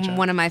to know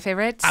one of my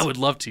favorites? I would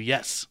love to,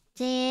 yes.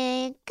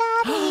 Tickly-pop,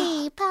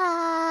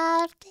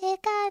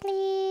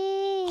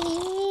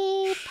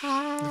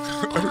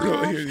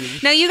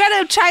 Now you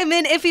gotta chime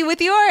in, Iffy, with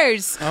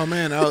yours. Oh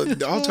man,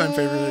 the all-time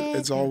favorite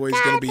is always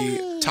gonna be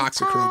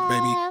Toxicroak,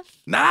 baby.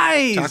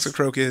 Nice.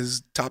 Toxicroak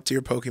is top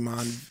tier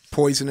Pokemon,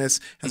 poisonous,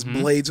 has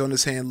blades on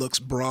his hand, looks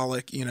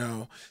brolic.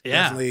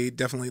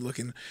 Definitely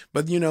looking.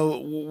 But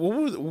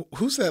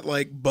who's that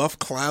like buff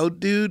cloud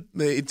dude?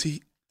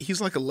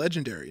 He's like a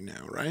legendary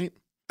now, right?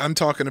 I'm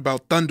talking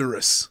about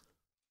Thundurus.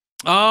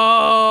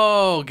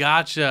 Oh,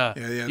 gotcha.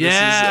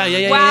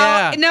 Yeah.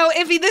 Wow. No,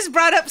 Iffy, this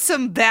brought up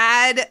some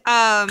bad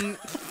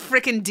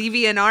freaking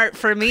DeviantArt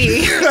for me.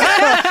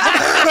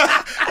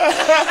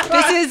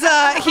 This is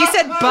he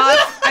said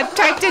buff. I've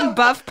typed in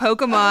buff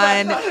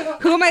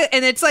Pokemon. Who am I?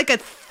 And it's like a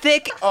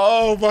thick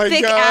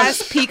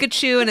ass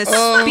Pikachu and a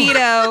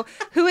Speedo.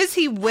 Who is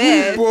he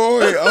with? Oh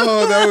boy.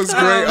 That was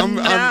great.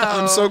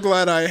 I'm so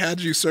glad I had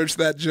you search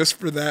that just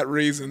for that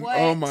reason. What?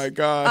 Oh my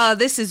gosh. Oh,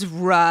 this is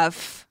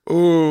rough.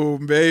 Oh,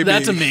 baby.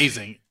 That's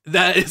amazing.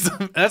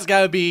 That's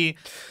gotta be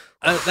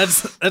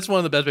that's one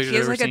of the best pictures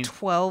I've ever seen. He has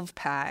like a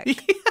 12-pack.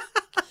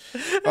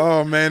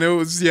 Oh man, it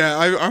was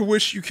I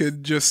wish you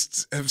could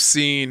just have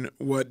seen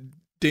what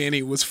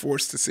Danny was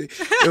forced to see.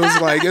 It was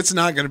like, it's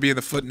not going to be in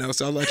the footnotes.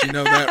 I'll let you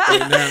know that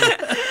right now.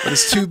 But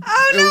it's too.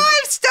 Oh no,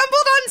 I've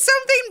stumbled on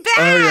something bad.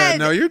 Oh yeah,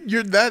 no,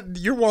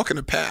 you're walking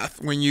a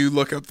path when you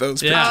look up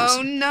those pictures.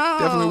 Oh no,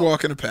 definitely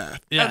walking a path.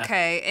 Yeah.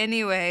 Okay.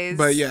 Anyways,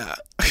 but yeah,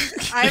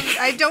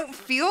 I don't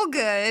feel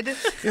good.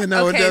 Yeah,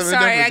 no, okay,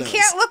 sorry, I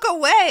can't look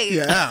away.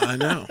 Yeah, I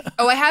know.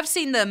 Oh, I have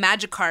seen the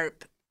Magikarp.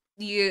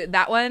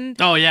 That one?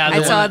 Oh yeah,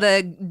 I saw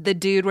the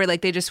dude where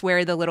like they just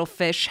wear the little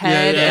fish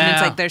head and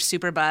it's like they're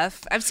super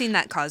buff. I've seen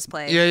that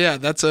cosplay. Yeah,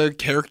 that's a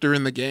character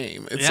in the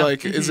game. It's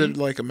like, is it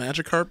like a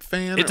Magikarp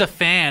fan? It's a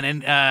fan,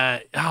 and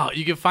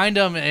you can find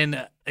him,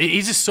 and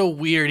he's just so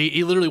weird.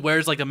 He literally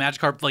wears like a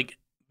Magikarp like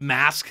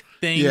mask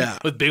thing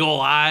with big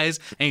old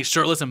eyes, and he's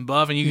shirtless and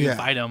buff, and you can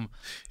fight him.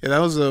 Yeah, that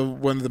was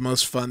one of the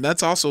most fun.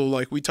 That's also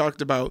like, we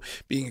talked about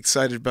being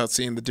excited about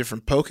seeing the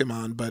different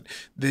Pokemon, but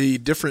the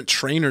different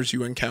trainers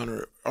you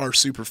encounter are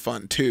super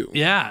fun too.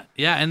 Yeah,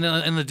 and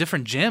the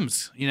different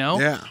gyms,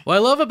 Yeah. What I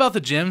love about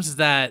the gyms is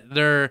that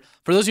they're,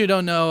 for those of you who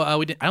don't know, I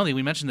don't think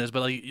we mentioned this,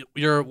 but like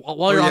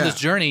while you're on this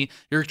journey,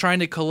 you're trying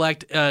to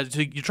collect,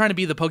 you're trying to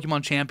be the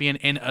Pokemon champion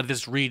in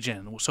this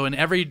region. So in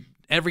every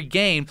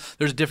game,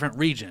 there's a different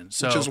region.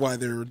 So, which is why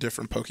there are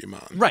different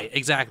Pokemon. Right,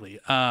 exactly.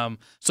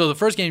 So the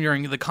first game, you're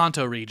in the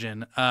Kanto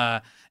region,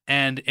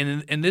 and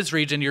in this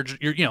region, you're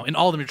in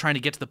all of them, you're trying to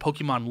get to the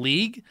Pokemon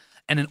League,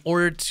 and in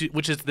order to,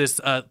 which is this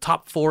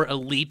top four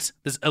elite,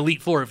 this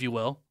Elite Four, if you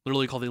will,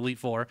 literally called the Elite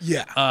Four,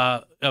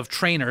 of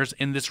trainers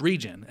in this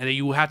region, and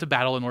you have to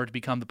battle in order to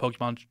become the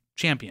Pokemon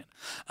champion.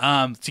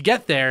 To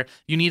get there,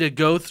 you need to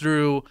go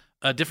through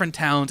different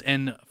towns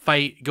and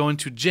go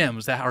into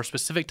gyms that are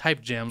specific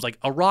type gyms, like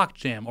a rock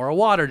gym or a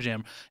water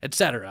gym,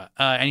 etc.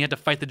 And you have to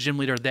fight the gym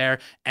leader there.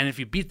 And if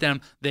you beat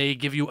them, they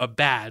give you a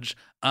badge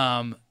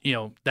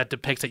that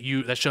depicts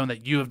that's shown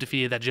that you have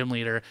defeated that gym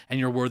leader and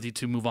you're worthy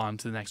to move on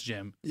to the next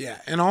gym. Yeah,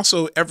 and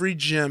also every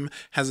gym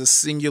has a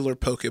singular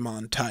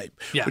Pokemon type,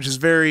 Yeah. which is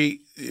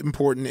very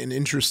important and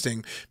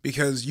interesting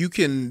because you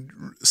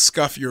can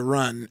scuff your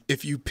run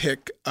if you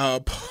pick a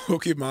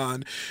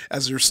Pokemon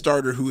as your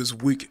starter who is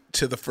weak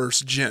to the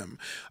first gym.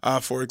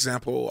 For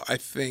example, I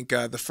think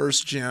the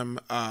first gym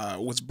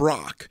was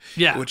Brock,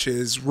 which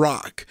is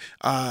Rock,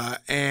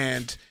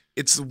 and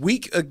it's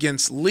weak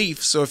against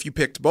Leaf, so if you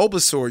picked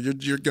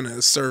Bulbasaur, you're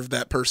gonna serve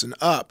that person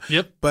up.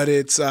 Yep. But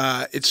it's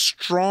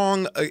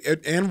strong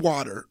and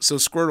water, so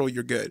Squirtle,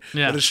 you're good.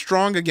 Yeah. But it's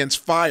strong against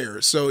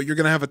fire, so you're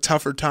gonna have a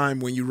tougher time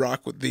when you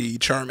rock with the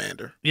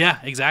Charmander. Yeah,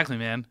 exactly,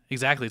 man.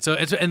 Exactly. So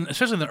and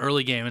especially in the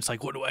early game, it's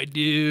like, what do I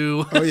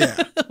do? Oh yeah.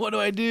 What do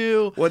I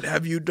do? What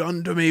have you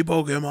done to me,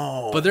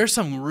 Pokemon? But there's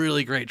some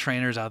really great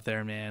trainers out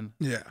there, man.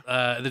 Yeah.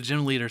 The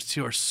gym leaders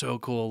too are so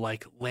cool.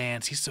 Like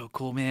Lance, he's so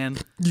cool, man.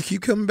 You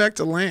keep coming back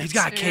to Lance. He's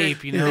got a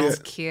cape, you know. He's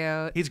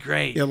cute. He's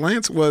great. Yeah,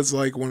 Lance was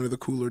like one of the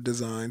cooler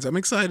designs. I'm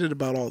excited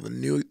about all the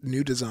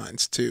new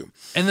designs too.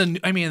 And the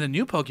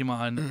new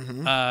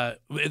Pokemon,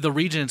 the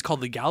region is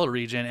called the Galar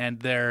region,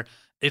 and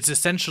it's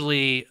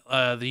essentially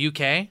the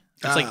UK.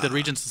 It's like the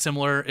region's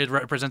similar. It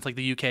represents like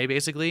the UK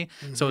basically.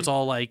 So it's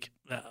all like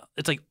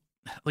it's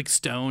like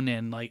stone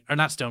and or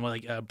not stone, but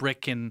like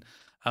brick and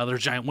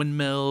there's giant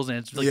windmills, and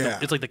it's like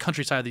it's like the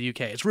countryside of the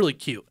UK. It's really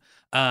cute.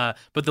 But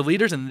the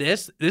leaders in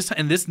this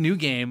new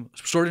game,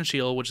 Sword and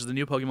Shield, which is the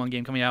new Pokemon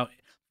game coming out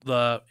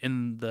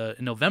in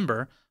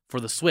November for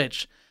the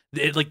Switch, the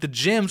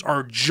gyms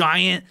are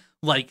giant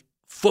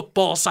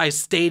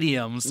football-sized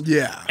stadiums.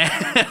 Yeah,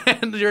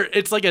 and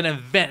it's like an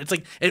event. It's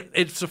like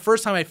it's the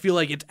first time I feel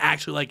like it's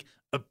actually like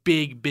a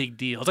big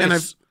deal. It's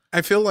like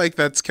I feel like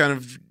that's kind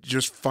of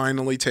just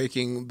finally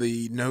taking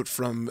the note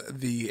from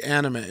the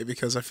anime,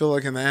 because I feel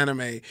like in the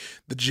anime,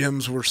 the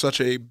gyms were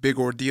such a big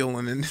ordeal,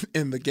 and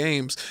in the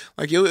games,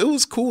 like it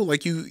was cool.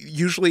 Like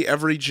usually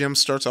every gym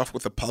starts off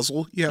with a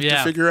puzzle you have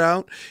to figure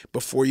out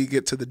before you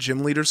get to the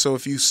gym leader. So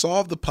if you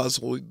solve the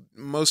puzzle,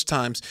 most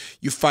times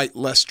you fight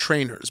less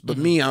trainers. But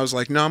me, I was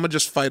like, no, I'm gonna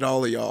just fight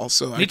all of y'all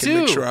so I can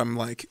make sure I'm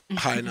like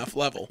high enough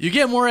level. You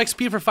get more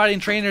XP for fighting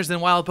trainers than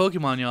wild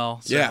Pokemon,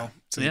 y'all. So,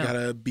 so you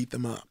gotta beat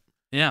them up.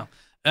 Yeah.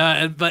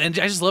 And I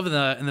just love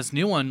in this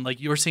new one, like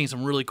you were seeing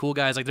some really cool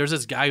guys. Like there's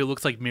this guy who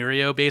looks like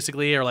Mirio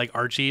basically, or like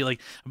Archie,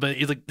 but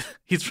he's like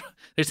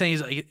they're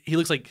saying he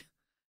looks like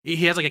he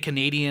has like a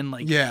Canadian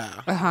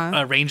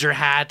ranger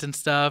hat and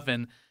stuff,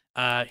 and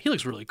he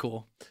looks really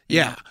cool.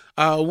 Yeah.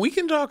 We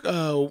can talk,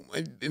 and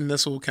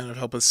this will kind of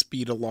help us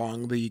speed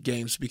along the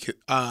games because,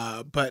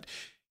 but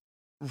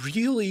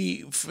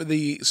really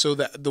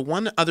the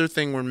one other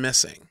thing we're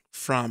missing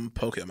from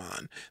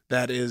Pokemon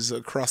that is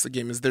across the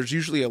game is there's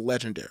usually a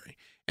legendary.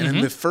 And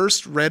in the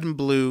first Red and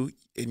Blue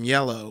and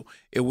Yellow,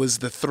 it was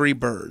the three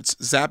birds,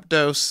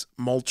 Zapdos,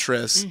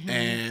 Moltres,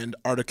 and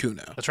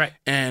Articuno. That's right.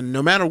 And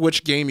no matter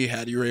which game you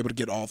had, you were able to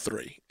get all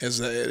three,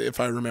 if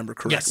I remember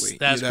correctly.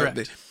 Yes, that's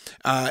correct.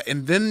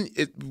 And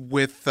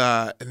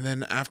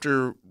then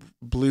after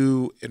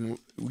Blue, and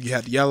you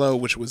had Yellow,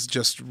 which was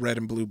just Red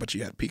and Blue, but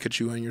you had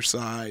Pikachu on your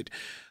side.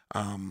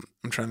 I'm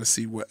trying to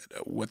see what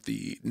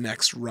the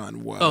next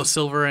run was. Oh,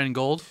 Silver and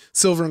Gold?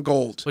 Silver and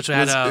Gold. Which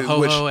had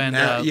Ho-Oh and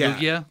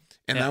Lugia.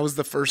 And that was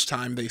the first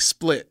time they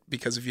split,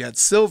 because if you had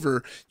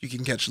Silver, you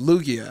can catch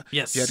Lugia.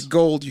 Yes. If you had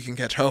Gold, you can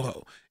catch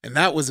Ho-Oh. And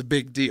that was a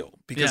big deal,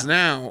 because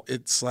now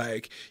it's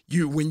like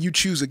when you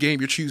choose a game,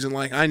 you're choosing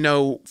I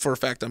know for a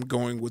fact I'm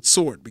going with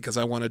Sword because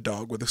I want a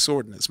dog with a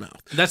sword in his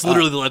mouth. That's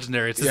literally the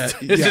legendary. It's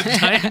a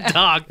giant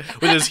dog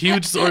with his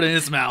huge sword in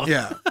his mouth.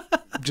 Yeah.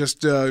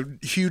 Just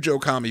huge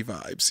Okami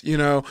vibes,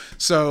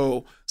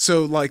 So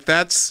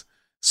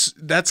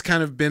that's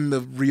kind of been the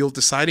real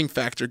deciding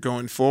factor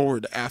going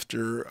forward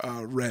after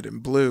Red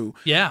and Blue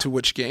to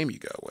which game you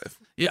go with.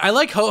 Yeah, I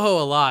like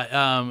Ho-Oh a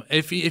lot.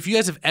 If you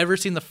guys have ever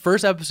seen the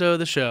first episode of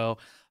the show,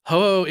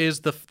 Ho-Oh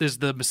is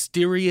the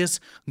mysterious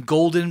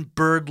golden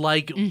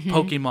bird-like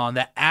Pokemon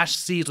that Ash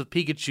sees with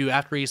Pikachu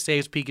after he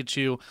saves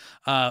Pikachu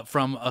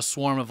from a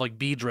swarm of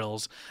bee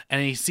drills,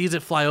 and he sees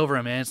it fly over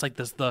him, and it's like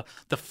the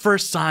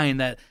first sign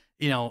that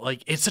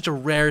it's such a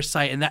rare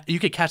sight, and that you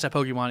could catch that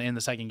Pokemon in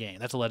the second game.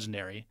 That's a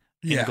legendary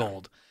in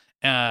Gold.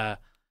 Man,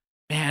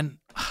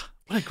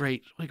 what a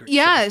great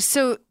show.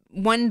 So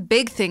one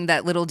big thing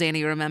that little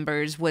Danny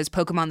remembers was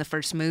Pokemon the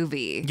first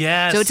movie.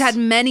 Yes. So it's had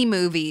many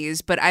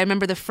movies, but I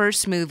remember the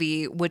first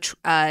movie, which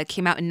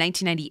came out in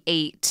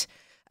 1998.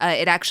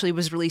 It actually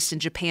was released in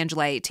Japan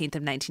July 18th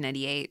of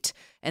 1998.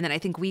 And then I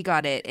think we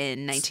got it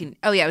in it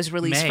was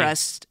released for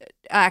us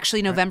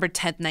actually November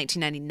 10th,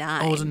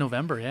 1999. Oh, it was in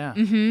November, yeah.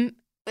 Mm-hmm.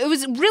 It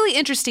was really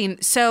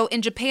interesting. So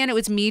in Japan, it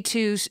was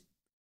Mewtwo.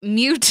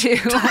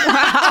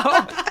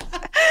 Wow.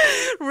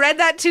 Read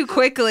that too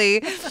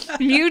quickly.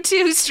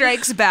 Mewtwo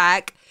Strikes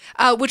Back,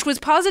 which was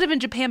positive in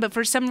Japan, but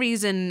for some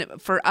reason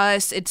for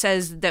us, it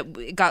says that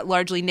it got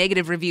largely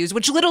negative reviews,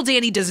 which little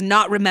Danny does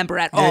not remember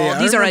at all. Yeah,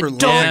 These are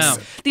adults. Yeah.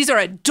 These are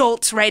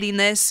adults writing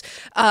this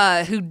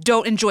who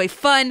don't enjoy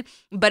fun,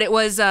 but it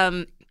was...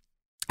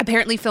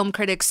 Apparently, film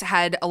critics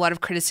had a lot of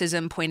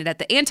criticism pointed at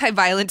the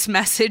anti-violence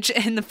message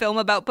in the film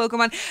about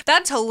Pokemon.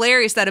 That's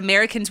hilarious that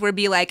Americans would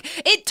be like,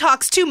 it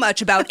talks too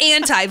much about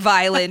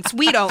anti-violence.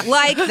 We don't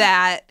like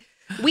that.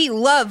 We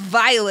love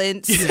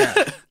violence.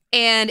 Yeah.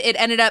 And it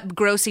ended up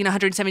grossing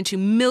 $172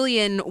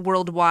 million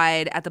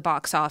worldwide at the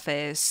box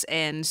office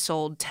and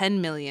sold 10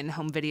 million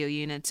home video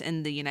units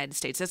in the United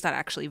States. That's not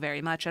actually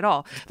very much at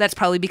all. That's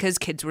probably because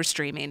kids were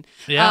streaming.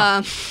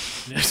 Yeah.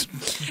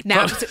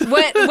 Now,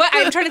 what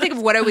I'm trying to think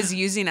of what I was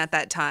using at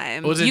that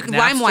time. Was it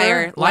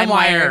LimeWire.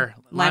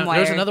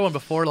 There's another one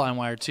before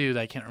LimeWire too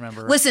that I can't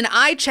remember. Listen,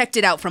 I checked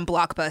it out from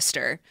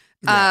Blockbuster.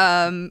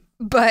 Yeah.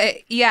 But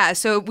yeah,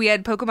 so we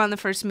had Pokemon the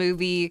first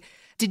movie.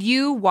 Did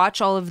you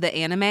watch all of the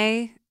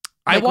anime?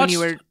 I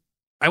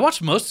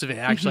watched most of it,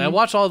 actually. I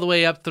watched all the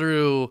way up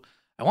through,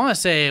 I want to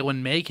say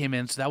when May came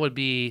in, so that would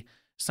be,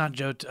 it's not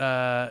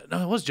Johto,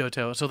 no, it was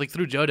Johto. So like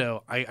through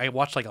Johto, I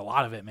watched like a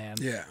lot of it, man.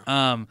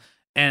 Yeah.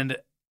 And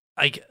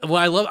I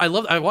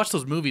watched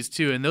those movies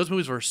too, and those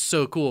movies were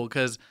so cool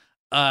because,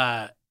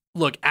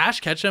 look, Ash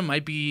Ketchum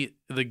might be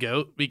the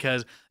GOAT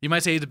because you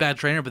might say he's a bad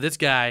trainer, but this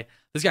guy,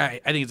 I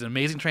think he's an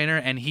amazing trainer,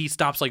 and he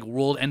stops like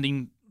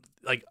world-ending,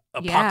 like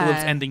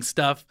apocalypse-ending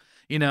stuff.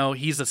 You know,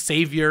 he's a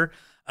savior.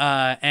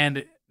 And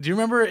do you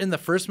remember in the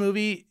first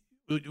movie,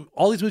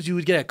 all these movies you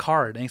would get a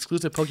card, an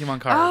exclusive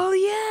Pokemon card? Oh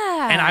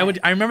yeah. And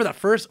I remember that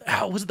first.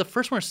 Was it the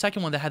first one or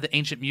second one that had the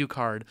Ancient Mew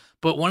card?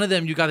 But one of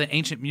them you got an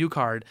Ancient Mew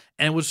card,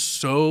 and it was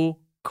so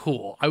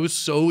cool. I was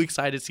so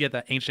excited to get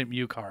that Ancient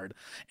Mew card,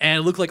 and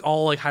it looked like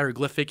all like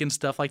hieroglyphic and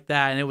stuff like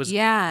that, and it was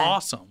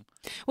awesome.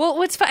 Well,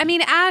 what's fun? I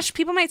mean, Ash,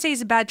 people might say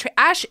he's a bad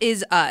Ash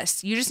is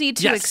us. You just need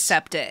to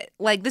accept it.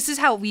 Like, this is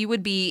how we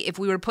would be if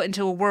we were put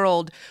into a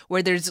world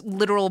where there's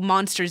literal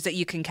monsters that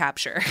you can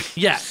capture.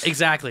 Yeah,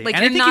 exactly. Like,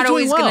 and you're not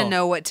always going to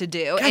know what to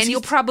do. Guys, and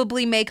you'll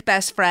probably make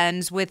best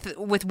friends with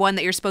one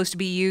that you're supposed to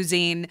be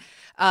using.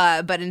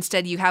 But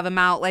instead you have him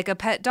out like a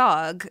pet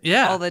dog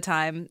all the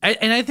time.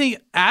 And I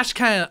think Ash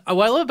what I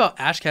love about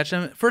Ash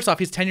Ketchum, first off,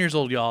 he's 10 years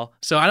old, y'all.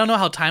 So I don't know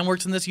how time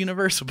works in this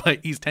universe, but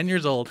he's 10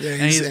 years old. Yeah,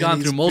 and he's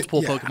gone through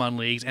multiple Pokemon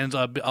leagues. And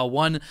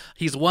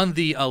he's won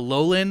the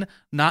Alolan,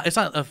 it's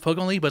not a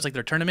Pokemon League, but it's like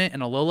their tournament in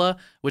Alola,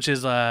 which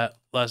is the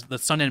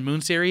Sun and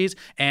Moon series.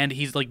 And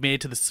he's like made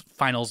it to the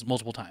finals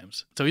multiple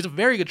times. So he's a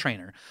very good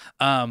trainer.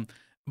 But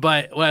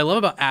what I love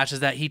about Ash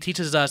is that he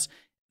teaches us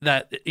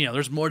that, you know,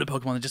 there's more to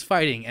Pokemon than just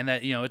fighting, and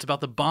that, you know, it's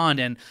about the bond,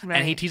 and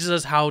he teaches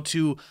us how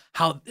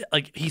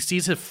like he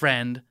sees his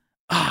friend.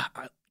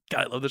 God,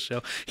 I love this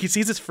show. He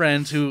sees his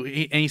friends and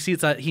he sees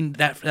that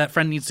that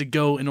friend needs to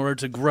go in order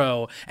to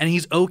grow, and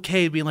he's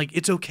okay being like,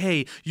 it's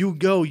okay, you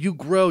go, you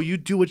grow, you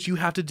do what you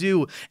have to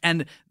do,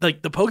 and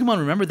like the Pokemon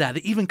remember that,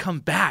 they even come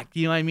back.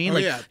 You know what I mean?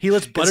 He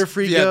lets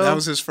Butterfree go. Yeah, that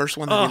was his first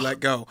one that he let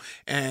go,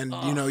 and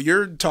you know,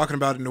 you're talking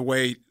about it in a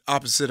way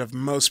opposite of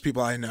most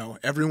people I know.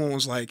 Everyone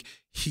was like,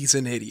 he's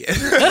an idiot.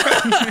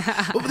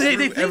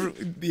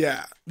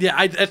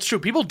 That's true.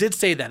 People did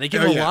say that. They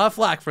give him a lot of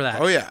flack for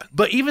that. Oh yeah.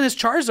 But even his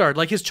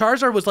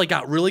Charizard was like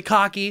got really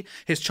cocky.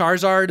 His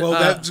Charizard.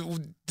 Well,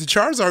 the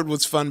Charizard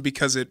was fun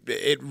because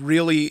it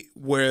really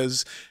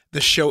was the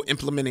show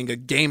implementing a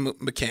game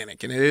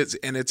mechanic, and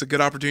it's a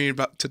good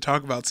opportunity to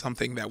talk about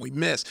something that we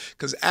missed,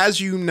 because as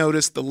you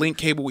noticed, the link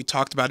cable, we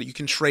talked about it, you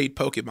can trade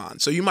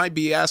Pokemon. So you might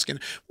be asking,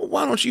 well,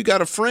 why don't you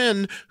got a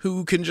friend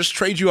who can just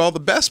trade you all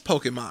the best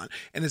Pokemon?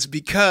 And it's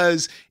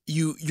because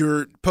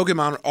your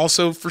Pokemon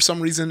also for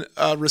some reason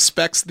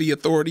respects the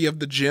authority of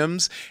the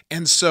gyms,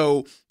 and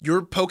so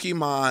your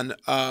Pokemon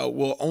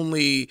will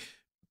only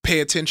pay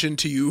attention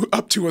to you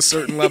up to a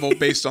certain level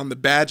based on the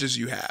badges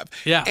you have.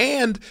 Yeah.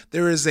 And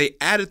there is a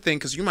added thing,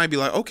 because you might be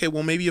like, okay,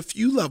 well, maybe a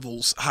few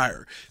levels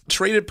higher.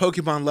 Traded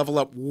Pokemon level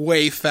up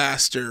way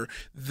faster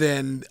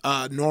than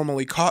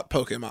normally caught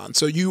Pokemon.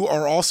 So you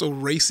are also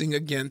racing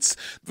against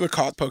the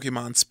caught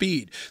Pokemon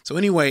speed. So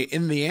anyway,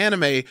 in the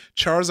anime,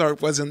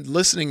 Charizard wasn't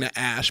listening to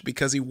Ash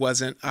because he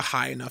wasn't a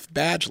high enough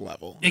badge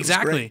level.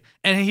 Exactly.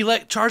 And he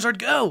let Charizard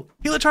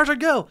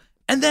go.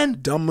 And then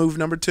dumb move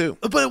number 2.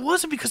 But it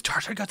wasn't because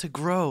Charizard got to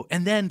grow,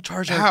 and then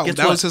Charizard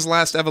was his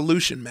last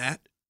evolution,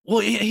 Matt. Well,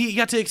 he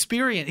got to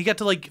experience. He got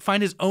to like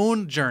find his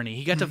own journey.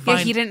 He got to find.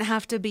 Yeah, he didn't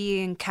have to be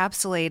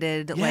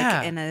encapsulated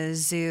like in a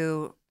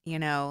zoo. You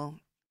know,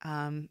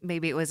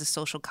 maybe it was a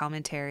social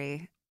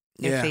commentary.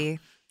 Yeah.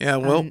 Yeah.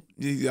 Well,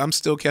 I'm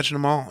still catching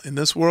them all in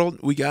this world.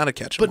 We gotta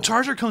catch them. But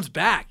Charizard comes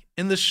back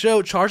in the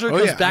show. Charizard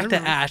comes back to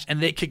Ash,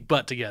 and they kick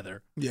butt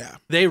together. Yeah,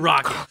 they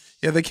rock it.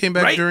 Yeah, they came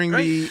back during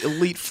the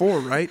Elite Four,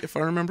 right? If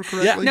I remember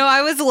correctly. Yeah. No,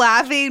 I was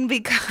laughing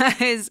because,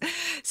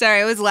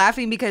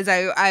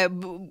 I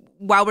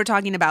while we're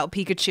talking about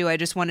Pikachu, I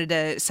just wanted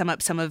to sum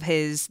up some of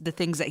the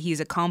things that he's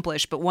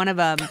accomplished. But one of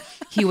them,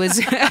 he was,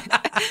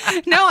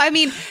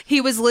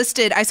 he was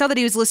listed. I saw that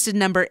he was listed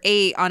number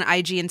 8 on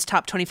IGN's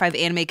top 25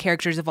 anime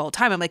characters of all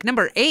time. I'm like,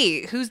 number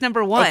 8? Who's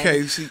number 1?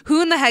 Okay,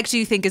 who in the heck do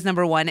you think is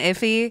number 1,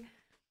 Iffy?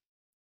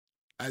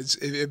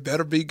 It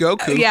better be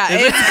Goku. Yeah,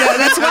 it's Goku.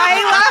 That's why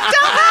I laughed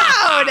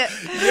out loud.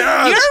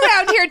 You're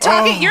around here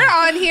talking. You're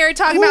on here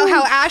talking about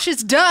how Ash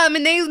is dumb,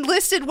 and they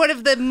listed one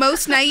of the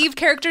most naive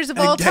characters of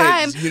all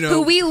time,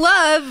 who we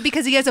love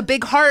because he has a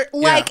big heart,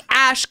 like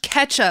Ash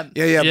Ketchum.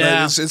 Yeah.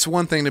 But it's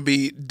one thing to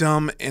be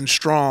dumb and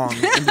strong,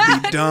 and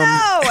to be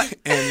dumb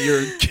and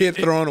your kid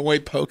throwing away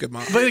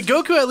Pokemon. But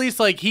Goku, at least,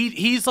 like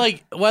he's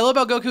like, what I love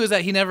about Goku is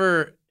that he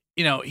never.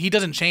 He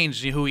doesn't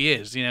change who he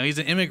is. He's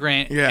an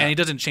immigrant, and he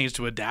doesn't change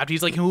to adapt.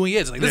 He's like who he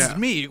is. Like, this is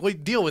me.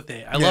 Deal with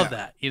it. I love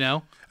that.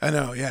 I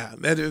know, yeah.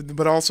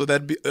 But also,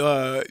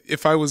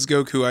 if I was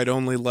Goku, I'd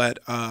only let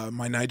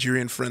my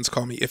Nigerian friends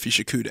call me Iffy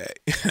Shikude.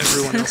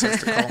 Everyone else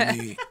has to call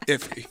me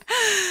Iffy.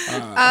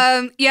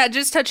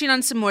 Just touching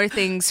on some more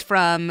things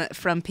from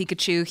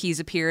Pikachu. He's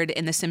appeared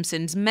in The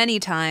Simpsons many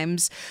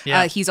times.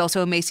 Yeah. He's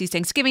also a Macy's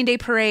Thanksgiving Day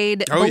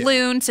Parade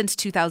balloon since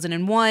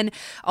 2001.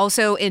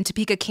 Also in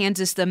Topeka,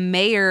 Kansas, the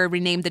mayor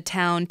renamed the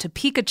town to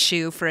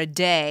Pikachu for a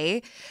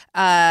day.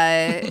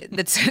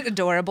 That's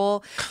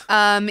adorable.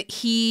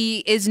 He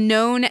is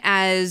known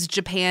as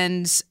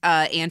Japan's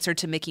answer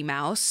to Mickey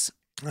Mouse.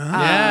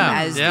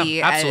 As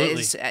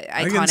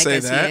iconic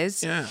as he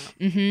is. Yeah.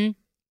 Mm-hmm.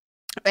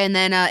 And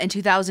then in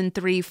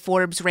 2003,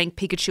 Forbes ranked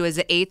Pikachu as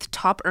the 8th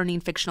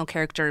top-earning fictional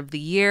character of the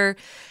year.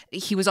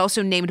 He was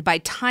also named by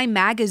Time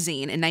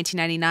Magazine in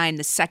 1999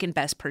 the second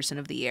best person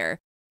of the year.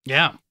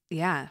 Yeah.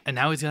 Yeah. And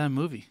now he's got a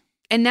movie.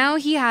 And now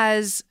he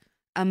has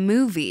a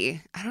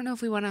movie. I don't know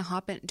if we want to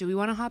hop in. Do we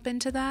want to hop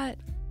into that?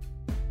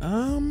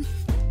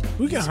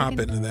 We can hop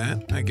into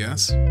that, I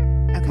guess.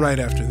 Okay. Right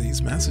after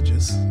these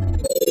messages.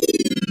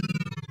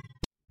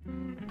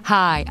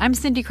 Hi, I'm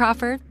Cindy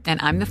Crawford,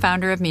 and I'm the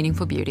founder of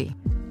Meaningful Beauty.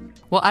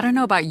 Well, I don't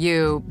know about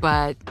you,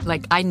 but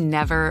I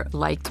never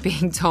liked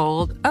being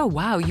told, oh,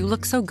 wow, you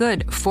look so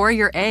good for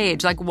your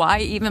age. Why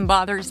even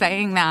bother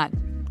saying that?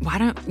 Why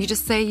don't you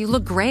just say you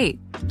look great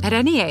at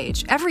any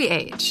age, every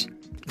age?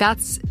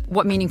 That's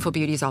what Meaningful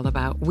Beauty is all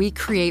about. We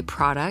create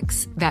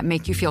products that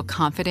make you feel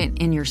confident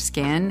in your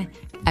skin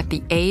at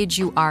the age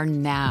you are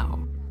now.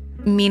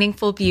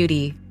 Meaningful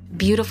Beauty.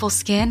 Beautiful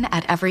skin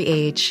at every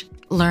age.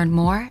 Learn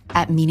more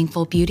at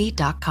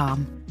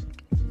meaningfulbeauty.com.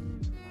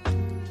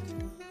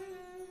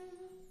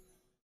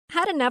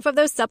 Had enough of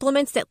those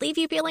supplements that leave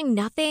you feeling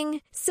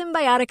nothing?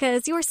 Symbiotica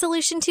is your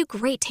solution to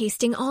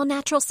great-tasting,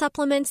 all-natural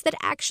supplements that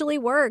actually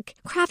work.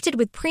 Crafted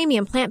with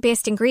premium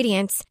plant-based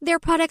ingredients, their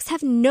products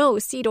have no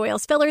seed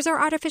oils, fillers, or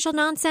artificial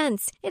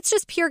nonsense. It's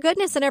just pure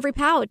goodness in every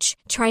pouch.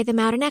 Try them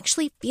out and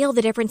actually feel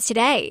the difference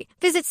today.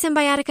 Visit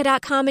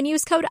Symbiotica.com and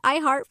use code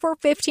IHEART for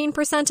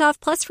 15%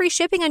 off plus free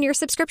shipping on your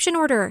subscription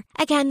order.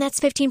 Again, that's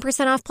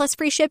 15% off plus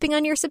free shipping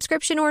on your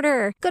subscription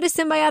order. Go to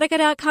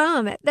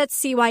Symbiotica.com.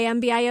 That's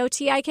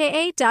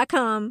Symbiotika.com.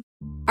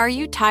 Are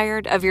you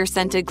tired of your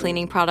scented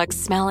cleaning products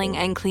smelling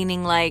and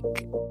cleaning like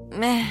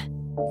meh?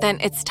 Then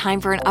it's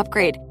time for an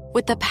upgrade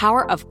with the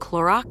power of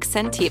Clorox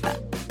Scentiva.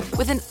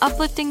 With an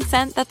uplifting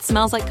scent that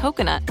smells like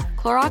coconut,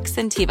 Clorox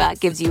Scentiva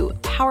gives you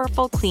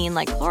powerful clean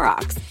like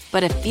Clorox,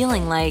 but a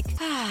feeling like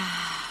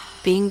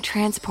being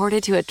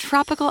transported to a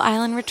tropical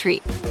island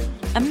retreat.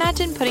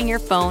 Imagine putting your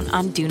phone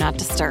on Do Not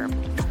Disturb,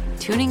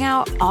 tuning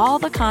out all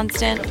the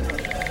constant,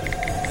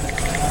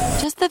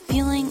 just the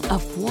feeling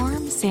of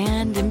warm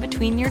sand in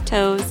between your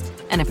toes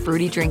and a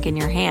fruity drink in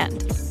your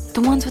hand.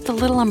 The ones with the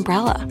little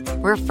umbrella.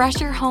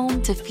 Refresh your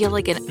home to feel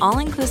like an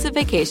all-inclusive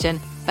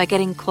vacation by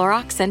getting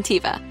Clorox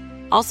Scentiva.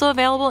 Also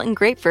available in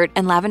grapefruit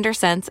and lavender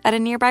scents at a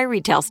nearby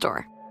retail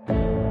store.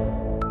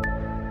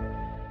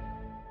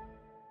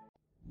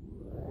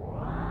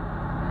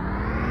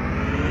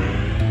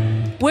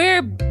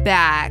 We're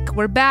back.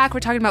 We're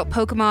talking about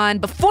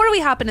Pokemon. Before we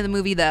hop into the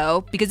movie,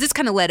 though, because this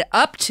kind of led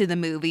up to the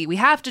movie, we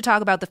have to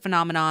talk about the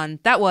phenomenon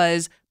that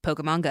was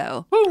Pokemon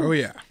Go. Oh,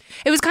 yeah.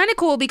 It was kind of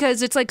cool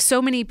because it's like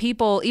so many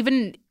people,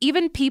 even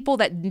people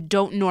that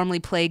don't normally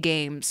play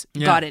games,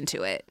 got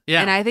into it.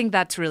 Yeah. And I think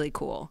that's really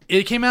cool.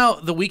 It came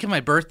out the week of my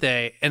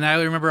birthday, and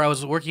I remember I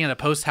was working at a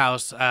post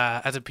house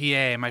as a PA,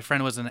 and my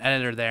friend was an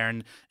editor there,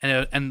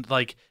 and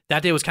like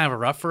that day was kind of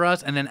rough for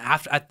us. And then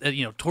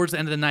towards the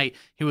end of the night,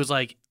 he was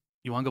like,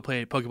 you want to go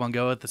play Pokemon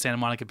Go at the Santa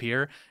Monica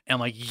Pier? And I'm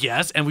like,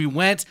 yes. And we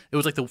went. It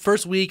was like the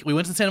first week. We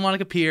went to the Santa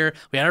Monica Pier.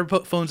 We had our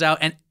phones out,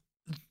 and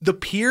the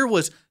pier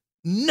was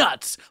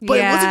nuts. But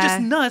it wasn't just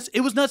nuts.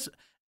 It was nuts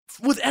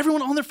with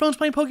everyone on their phones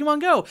playing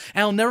Pokemon Go.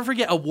 And I'll never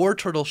forget a War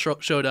Turtle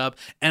showed up,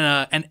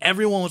 and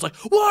everyone was like,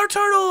 War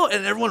Turtle!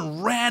 And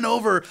everyone ran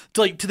over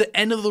to the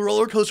end of the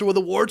roller coaster where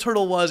the War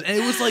Turtle was. And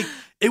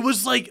it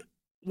was like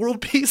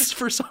world peace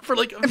for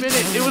like a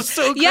minute. It was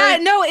so great. Yeah,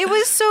 no, it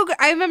was so good.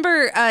 I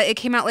remember it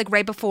came out like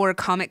right before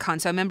Comic-Con,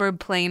 so I remember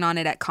playing on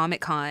it at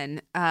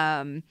Comic-Con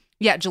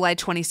Yeah, July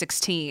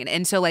 2016.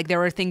 And so like there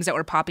were things that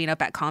were popping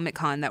up at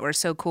Comic-Con that were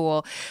so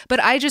cool. But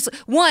I just,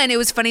 one, it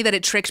was funny that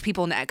it tricked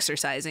people into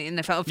exercising, and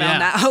I found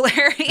that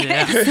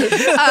hilarious.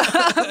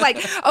 Like,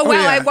 oh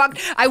wow,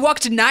 I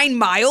walked 9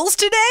 miles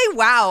today.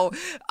 Wow.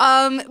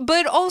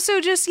 But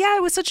also just,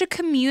 it was such a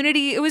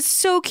community. It was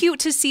so cute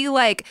to see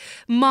like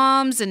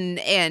moms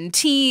and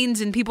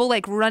teens and people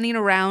like running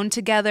around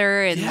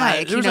together and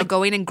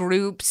going in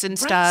groups and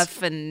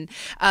stuff. And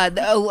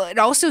it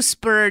also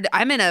spurred,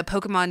 I'm in a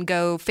Pokemon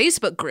Go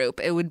Facebook group.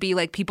 It would be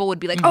like people would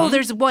be like, oh,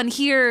 there's one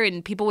here,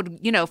 and people would,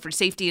 for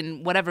safety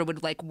and whatever,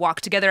 would like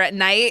walk together at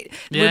night.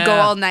 Would go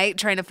all night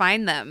trying to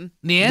find them.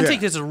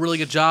 Niantic does a really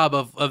good job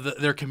of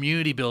their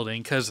community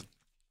building, because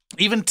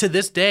even to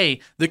this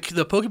day, the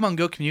Pokemon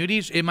Go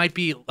communities, it might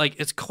be like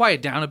it's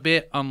quiet down a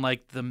bit on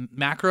like the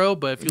macro,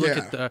 but if you look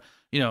at the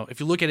if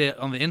you look at it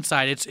on the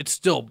inside, it's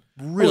still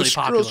really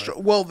popular.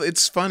 Well,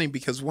 it's funny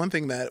because one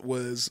thing that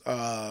was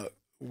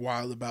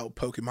wild about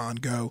Pokemon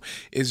Go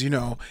is,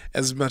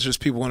 as much as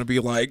people want to be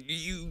like,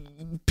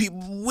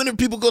 when are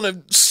people going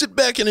to sit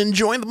back and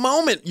enjoy the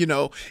moment?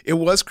 It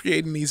was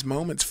creating these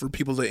moments for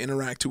people to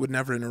interact who would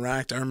never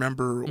interact. I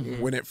remember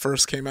when it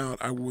first came out,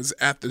 I was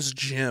at this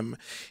gym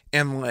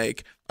and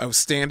like I was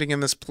standing in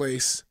this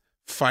place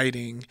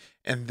fighting,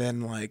 and then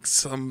like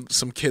some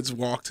kids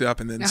walked up,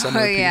 and then some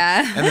of the people,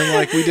 and then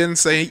like we didn't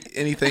say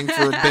anything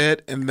for a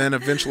bit, and then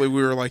eventually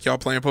we were like, y'all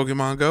playing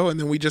Pokemon Go? And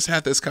then we just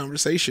had this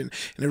conversation,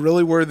 and it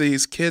really were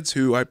these kids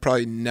who I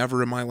probably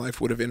never in my life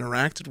would have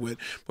interacted with,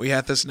 but we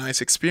had this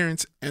nice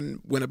experience and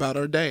went about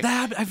our day.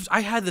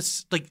 I had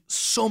this like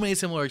so many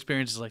similar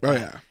experiences like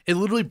that. It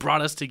literally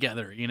brought us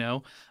together,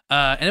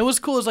 and it was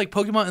cool. It was like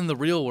Pokemon in the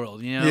real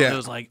world, It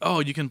was like,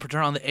 oh, you can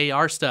turn on the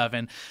AR stuff,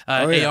 and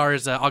AR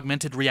is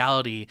augmented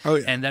reality,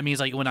 and that means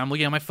like when I'm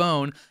looking at my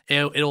phone,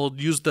 it'll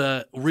use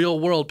the real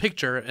world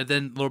picture, and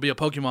then there'll be a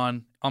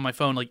Pokemon on my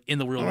phone, like in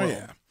the real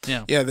world.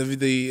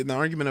 The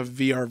argument of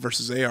VR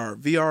versus AR.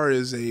 VR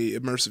is a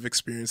immersive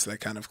experience that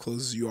kind of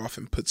closes you off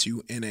and puts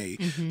you in a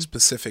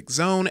specific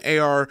zone.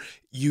 AR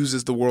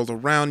uses the world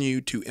around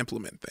you to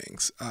implement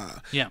things.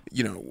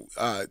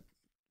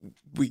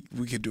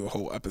 We could do a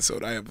whole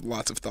episode. I have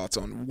lots of thoughts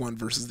on one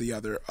versus the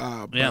other,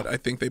 but I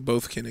think they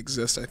both can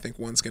exist. I think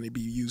one's going to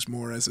be used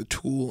more as a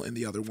tool, and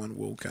the other one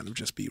will kind of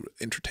just be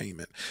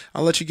entertainment.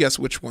 I'll let you guess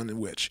which one and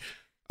which.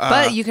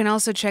 But you can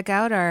also check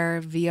out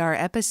our VR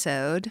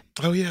episode.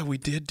 Oh, yeah, we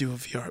did do a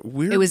VR.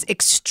 It was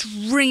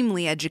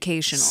extremely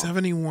educational.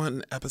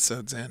 71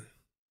 episodes in.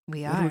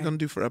 We What are we going to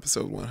do for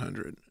episode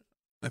 100?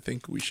 I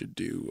think we should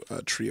do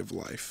a Tree of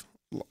Life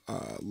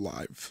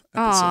live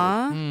episode.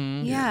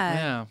 Aww,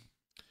 yeah.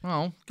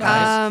 Well,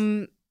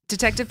 guys.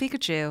 Detective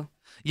Pikachu.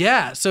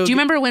 Yeah. So do you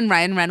remember when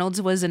Ryan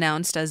Reynolds was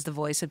announced as the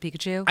voice of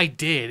Pikachu? I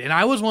did, and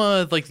I was one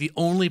of like the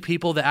only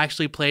people that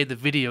actually played the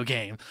video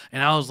game,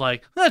 and I was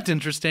like, that's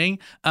interesting.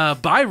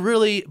 But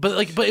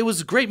it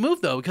was a great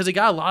move though, because it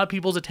got a lot of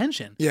people's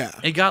attention. Yeah.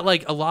 It got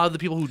like a lot of the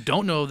people who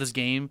don't know this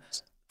game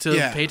to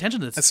pay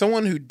attention to this. As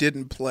someone who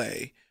didn't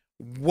play,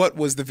 what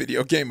was the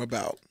video game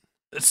about?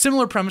 A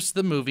similar premise to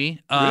the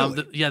movie.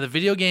 Really? The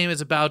video game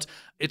is about.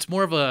 It's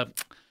more of a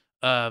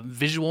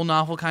visual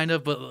novel kind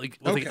of, but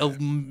with a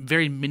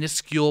very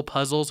minuscule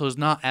puzzle, so it's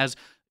not as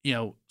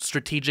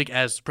strategic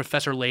as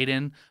Professor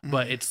Layton,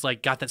 but it's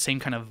like got that same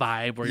kind of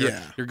vibe where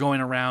you're going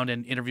around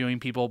and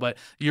interviewing people, but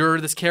you're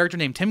this character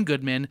named Tim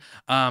Goodman,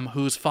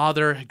 whose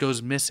father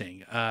goes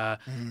missing,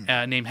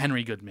 named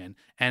Henry Goodman,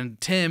 and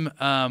Tim,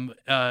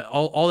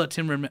 all that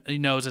Tim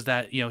knows is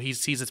that he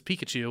sees this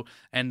Pikachu,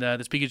 and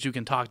this Pikachu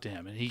can talk to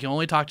him, and he can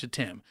only talk to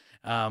Tim.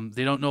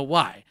 They don't know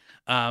why.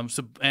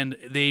 And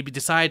they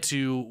decide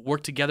to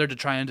work together to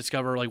try and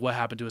discover like what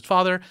happened to his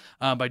father.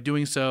 By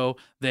doing so,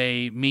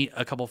 they meet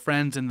a couple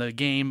friends in the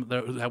game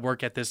that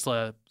work at this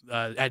at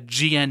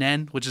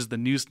GNN, which is the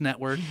news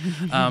network,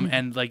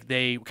 and like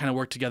they kind of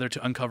work together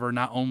to uncover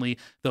not only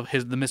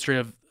the mystery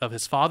of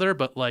his father,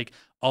 but like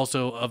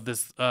also of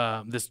this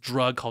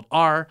drug called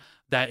R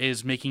that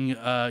is making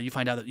you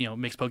find out that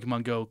makes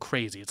Pokemon Go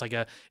crazy. It's like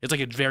a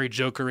very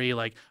jokery,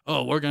 like,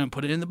 oh, we're gonna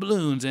put it in the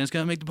balloons and it's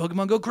gonna make the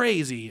Pokemon go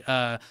crazy.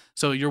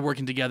 So you're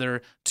working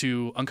together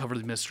to uncover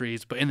the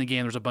mysteries, but in the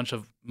game there's a bunch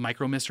of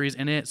micro mysteries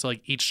in it. So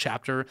like each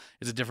chapter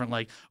is a different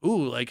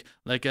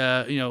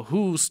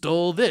who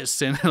stole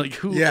this, and like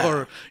who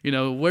or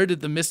where's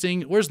the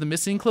missing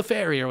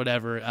Clefairy or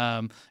whatever.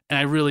 And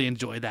I really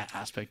enjoy that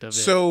aspect of it.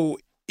 So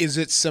is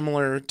it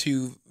similar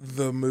to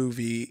the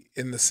movie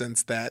in the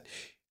sense that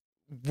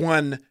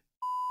the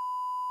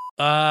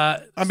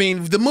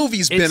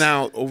movie's been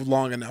out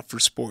long enough for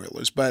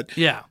spoilers, but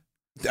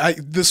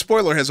the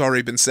spoiler has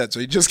already been said, so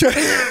you just got to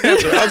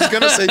answer. I was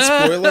going to say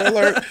spoiler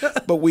alert,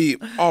 but we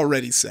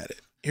already said it.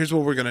 Here's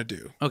what we're going to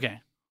do.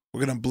 Okay.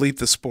 We're going to bleep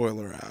the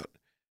spoiler out,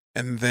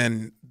 and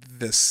then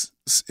this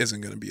isn't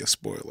going to be a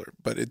spoiler,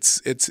 but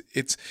it's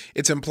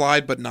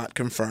implied but not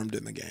confirmed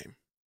in the game.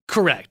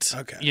 Correct.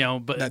 Okay.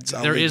 But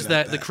there is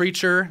the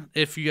creature,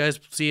 if you guys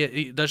see it,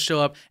 it does show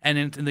up, and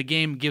in the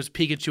game gives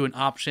Pikachu an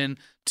option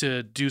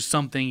to do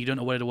something. You don't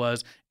know what it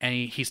was, and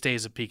he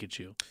stays a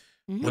Pikachu.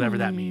 whatever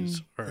that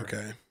means. Or,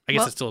 Okay. I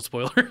guess it's still a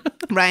spoiler.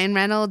 Ryan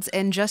Reynolds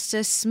and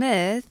Justice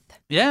Smith.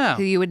 Yeah.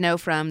 Who you would know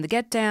from The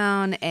Get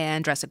Down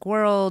and Jurassic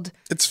World.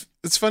 It's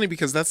funny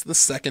because that's the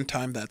second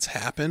time that's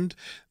happened.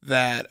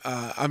 That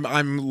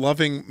I'm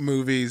loving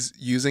movies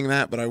using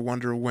that, but I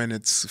wonder when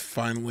it's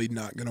finally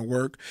not going to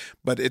work.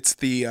 But it's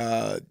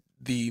the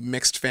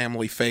mixed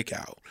family fake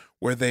out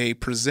where they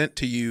present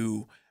to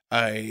you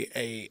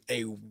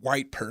a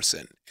white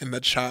person and the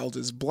child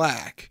is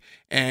black,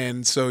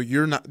 and so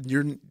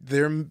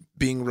them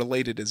being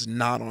related is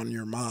not on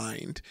your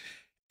mind,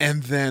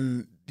 and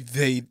then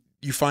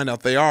you find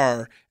out they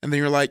are, and then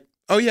you're like,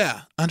 oh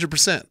yeah,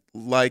 100%,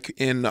 like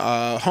in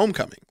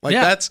Homecoming, like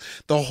that's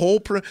the whole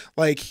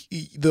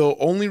the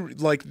only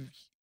like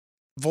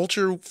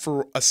Vulture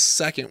for a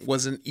second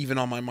wasn't even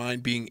on my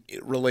mind being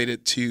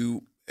related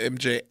to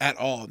MJ at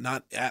all,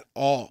 not at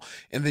all,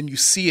 and then you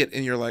see it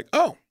and you're like,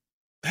 oh,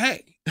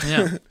 hey.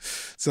 Yeah.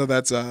 So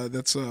that's a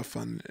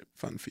fun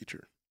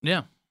feature.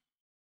 Yeah.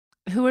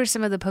 Who are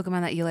some of the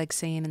Pokemon that you like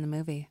seeing in the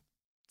movie?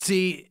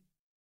 See,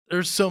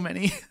 there's so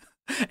many.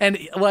 And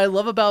what I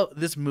love about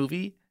this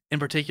movie in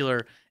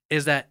particular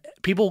is that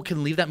people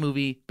can leave that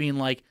movie being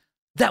like,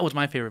 that was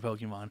my favorite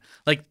Pokemon.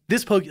 Like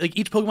each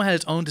Pokemon had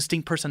its own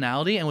distinct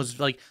personality and was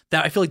like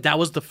that. I feel like that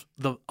was the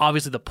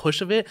obviously the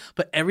push of it,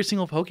 but every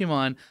single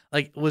Pokemon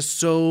like was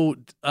so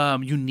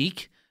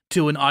unique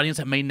to an audience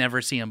that may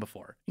never see him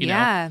before. You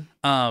know?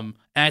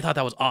 And I thought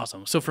that was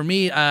awesome. So for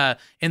me,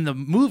 in the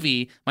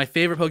movie, my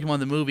favorite Pokemon in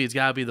the movie has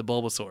got to be the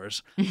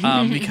Bulbasaurs,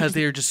 because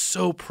they are just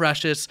so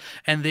precious.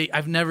 And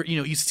I've never,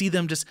 you see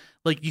them just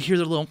like, you hear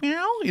their little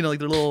meow, like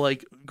their little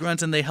like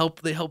grunts, and they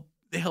help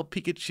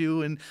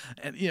Pikachu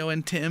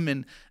and Tim.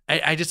 And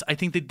I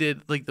think they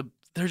did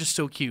they're just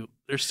so cute.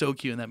 They're so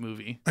cute in that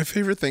movie. My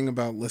favorite thing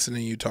about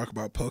listening you talk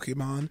about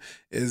Pokemon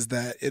is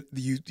that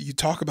you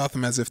talk about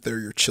them as if they're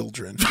your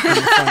children. And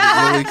you find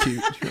it really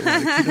cute. You're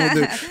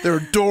like, they're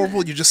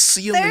adorable. You just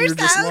see them and you're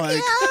just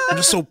like, I'm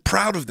just so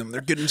proud of them.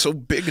 They're getting so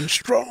big and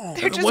strong.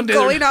 They're just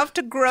going off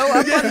to grow up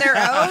on their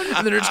own.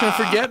 And they're just going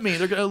to forget me.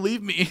 They're going to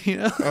leave me.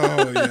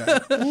 Oh,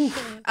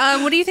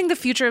 yeah. What do you think the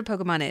future of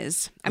Pokemon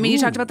is? I mean, you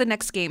talked about the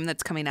next game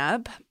that's coming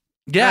up.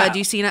 Yeah. Do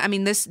you see? I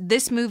mean,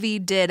 this movie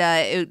did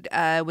it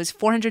was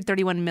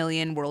 431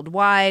 million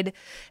worldwide,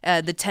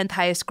 the 10th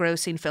highest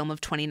grossing film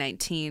of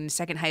 2019,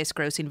 second highest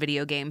grossing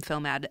video game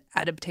film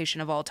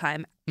adaptation of all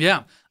time.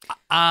 Yeah,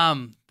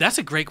 that's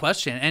a great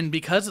question, and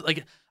because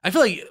I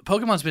feel like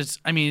Pokemon's been,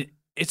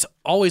 it's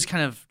always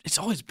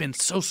been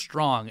so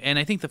strong, and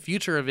I think the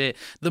future of it,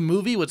 the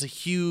movie was it's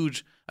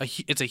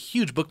a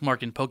huge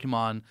bookmark in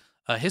Pokemon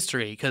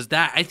history, because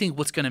that, I think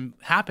what's going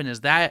to happen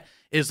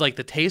is like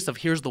the taste of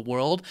here's the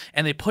world,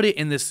 and they put it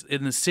in the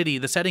city.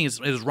 The setting is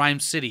Rhyme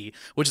City,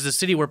 which is a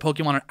city where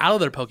Pokemon are out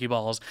of their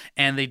Pokeballs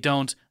and they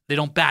don't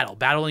battle.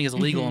 Battling is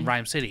illegal in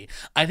Rhyme City.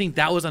 I think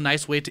that was a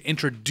nice way to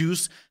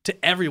introduce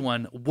to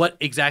everyone what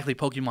exactly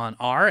Pokemon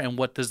are and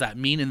what does that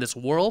mean in this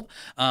world.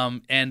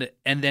 And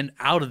then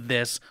out of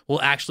this,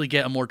 we'll actually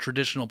get a more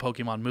traditional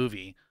Pokemon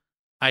movie,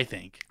 I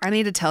think. I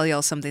need to tell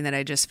y'all something that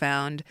I just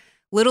found.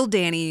 Little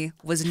Danny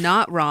was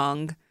not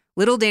wrong.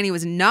 Little Danny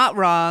was not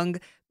wrong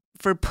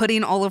for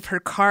putting all of her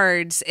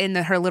cards in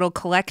her little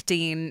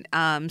collecting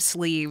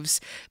sleeves,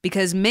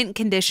 because mint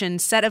condition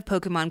set of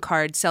Pokemon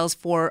cards sells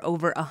for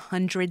over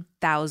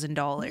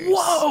 $100,000.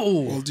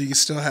 Whoa! Well, do you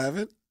still have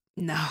it?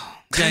 No.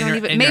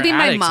 Maybe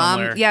my mom.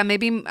 Somewhere. Yeah,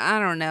 maybe, I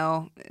don't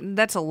know.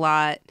 That's a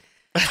lot.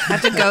 I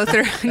have to go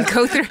through.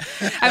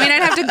 I mean,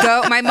 I'd have to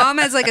go. My mom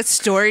has like a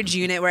storage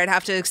unit where I'd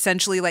have to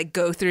essentially like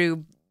go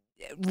through,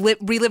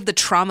 relive the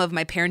trauma of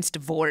my parents'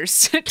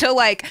 divorce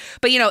to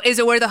but is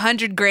it worth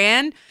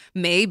 $100,000?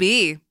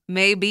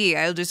 Maybe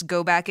I'll just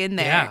go back in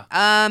there. Yeah.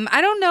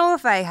 I don't know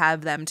if I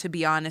have them, to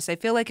be honest. I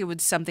feel like it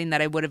was something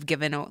that I would have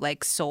given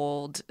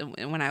sold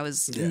when I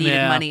was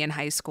needing money in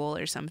high school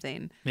or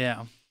something.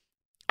 Yeah.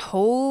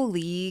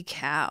 Holy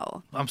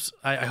cow.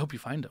 I hope you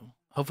find them.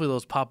 Hopefully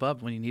those pop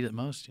up when you need it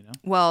most,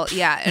 Well,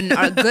 yeah, and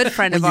a good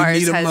friend of when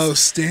ours you need has,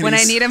 most, when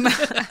I need him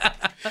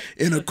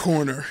in a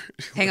corner.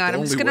 Hang on,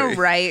 I'm just gonna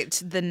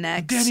write the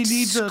next Danny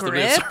needs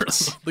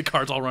script. The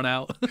cards all run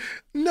out.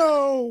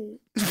 No.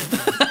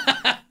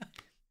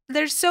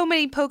 There's so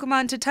many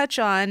Pokemon to touch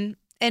on,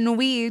 and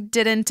we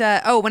didn't.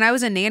 When I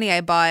was a nanny,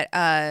 I bought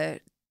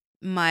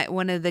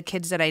one of the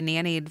kids that I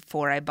nannied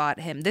for. I bought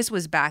him. This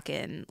was back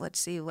in,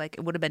 it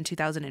would have been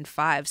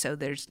 2005. So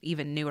there's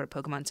even newer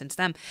Pokemon since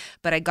then.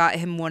 But I got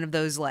him one of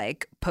those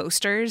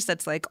posters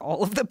that's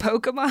all of the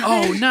Pokemon.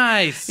 Oh,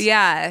 nice.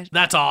 Yeah,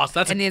 that's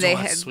awesome.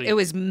 Sweet. It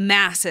was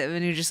massive,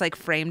 and he just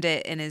framed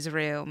it in his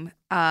room.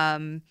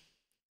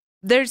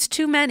 There's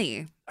too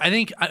many. I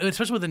think,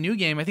 especially with the new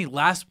game, I think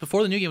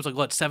before the new game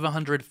was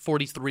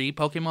 743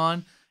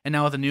 Pokemon, and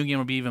now with the new game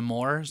it'll be even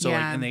more. So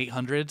in the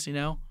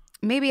 800s,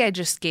 Maybe I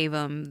just gave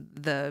him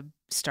the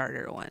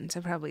starter one,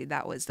 so probably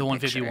that was the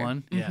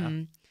 151. Picture. Yeah.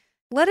 Mm-hmm.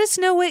 Let us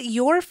know what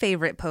your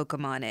favorite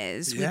Pokemon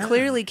is. Yeah. We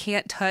clearly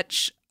can't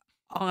touch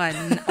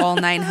on all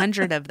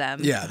 900 of them.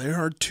 Yeah, there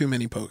are too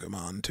many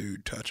Pokemon to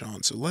touch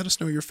on. So let us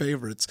know your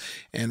favorites,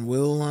 and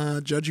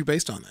we'll judge you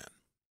based on that.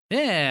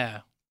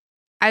 Yeah.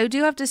 I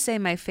do have to say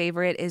my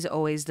favorite is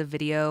always the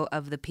video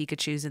of the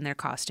Pikachus in their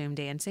costume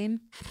dancing.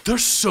 They're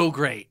so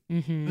great.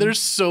 Mm-hmm. They're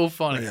so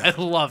funny. I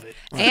love it.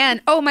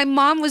 And, my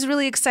mom was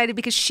really excited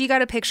because she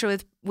got a picture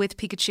with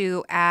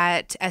Pikachu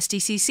at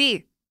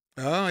SDCC.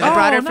 Oh, yeah. I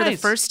brought her for the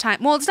first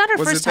time. Well, it's not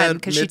her first time. Was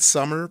it that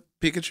Midsummer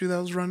Pikachu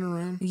that was running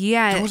around?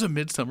 Yeah. There was a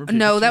Midsummer Pikachu?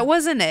 No, that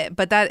wasn't it,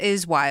 but that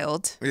is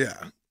wild.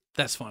 Yeah.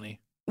 That's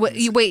funny. What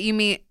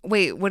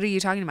what are you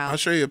talking about? I'll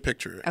show you a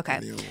picture. Okay.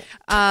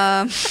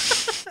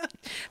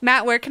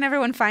 Matt, where can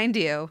everyone find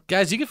you?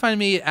 Guys, you can find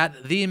me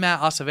at the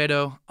Matt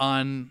Acevedo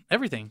on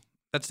everything.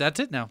 That's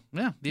it now.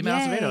 Yeah, the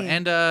Matt Acevedo.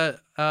 And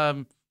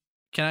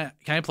can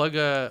I plug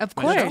Of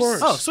my show?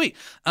 course. Oh, sweet.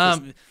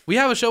 We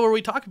have a show where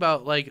we talk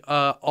about like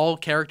all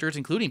characters,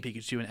 including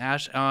Pikachu and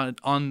Ash,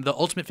 on the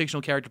Ultimate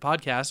Fictional Character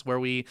Podcast, where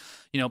we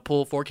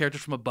pull 4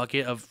 characters from a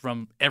bucket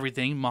from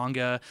everything: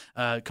 manga,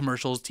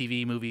 commercials,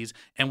 TV, movies,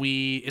 and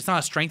it's not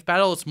a strength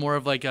battle. It's more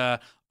of like a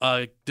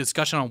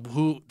discussion on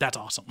who. That's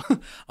awesome.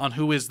 On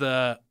who we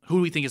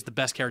think is the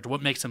best character,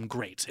 what makes them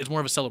great. It's more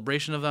of a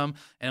celebration of them,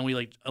 and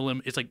we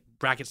it's like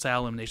bracket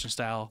style, elimination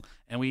style,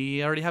 and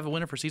we already have a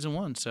winner for season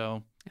 1.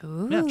 So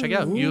yeah, check it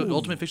out.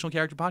 Ultimate Fictional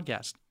Character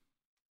Podcast.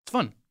 It's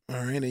fun.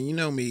 All right, and you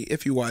know me,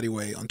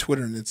 IfYWadiwe on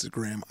Twitter and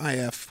Instagram,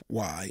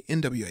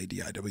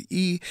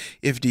 IfYNWADIWE.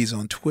 If D's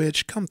on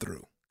Twitch, come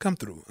through.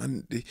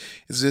 And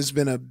it's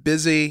been a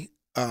busy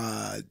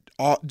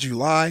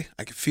July.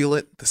 I can feel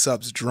it. The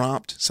subs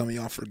dropped. Some of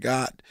y'all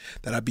forgot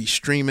that I'd be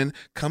streaming.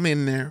 Come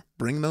in there,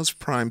 bring those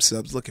Prime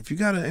subs. Look, if you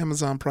got an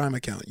Amazon Prime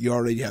account, you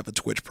already have a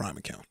Twitch Prime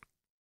account.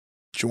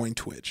 Join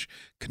Twitch.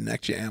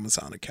 Connect your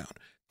Amazon account.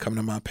 Come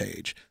to my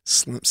page.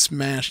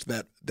 Smash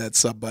that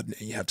sub button,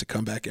 and you have to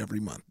come back every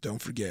month.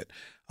 Don't forget.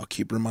 I'll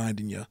keep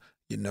reminding you.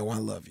 You know I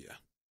love you.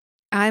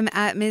 I'm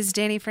at Ms.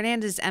 Danny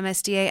Fernandez,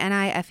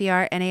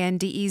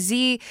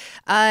 MSDANIFERNANDEZ.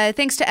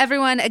 Thanks to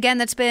everyone, again,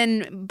 that's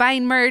been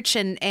buying merch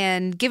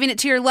and giving it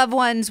to your loved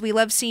ones. We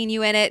love seeing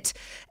you in it.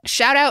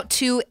 Shout out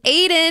to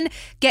Aiden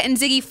getting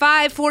Ziggy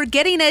 5 for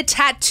getting a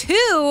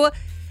tattoo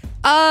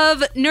of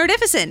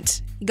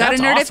Nerdificent. You got a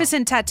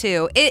Nerdificent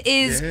tattoo. It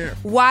is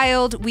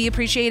wild. We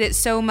appreciate it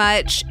so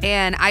much.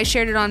 And I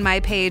shared it on my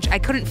page. I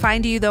couldn't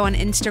find you, though, on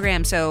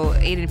Instagram. So,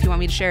 Aiden, if you want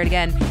me to share it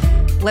again,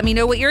 let me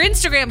know what your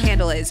Instagram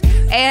handle is.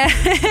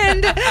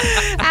 And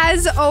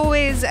as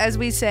always, as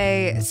we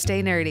say,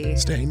 stay nerdy.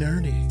 Stay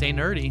nerdy. Stay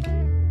nerdy.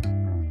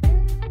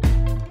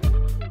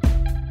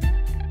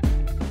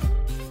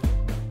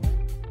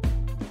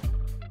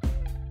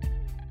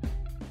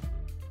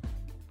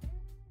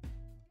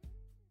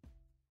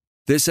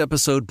 This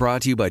episode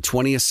brought to you by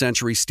 20th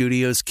Century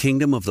Studios'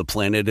 Kingdom of the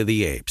Planet of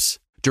the Apes.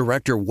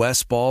 Director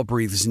Wes Ball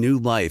breathes new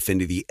life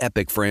into the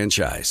epic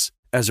franchise.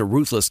 As a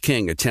ruthless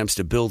king attempts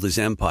to build his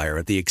empire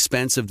at the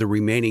expense of the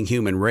remaining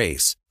human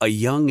race, a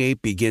young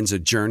ape begins a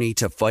journey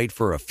to fight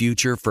for a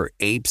future for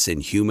apes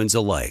and humans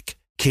alike.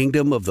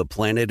 Kingdom of the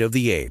Planet of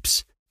the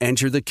Apes.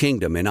 Enter the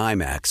kingdom in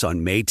IMAX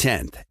on May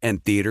 10th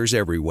and theaters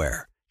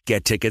everywhere.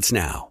 Get tickets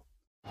now.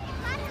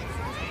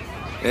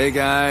 Hey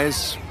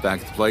guys,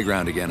 back at the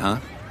playground again, huh?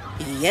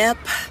 Yep.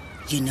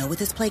 You know what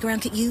this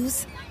playground could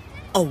use?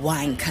 A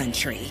wine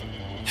country.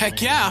 Heck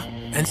yeah,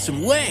 and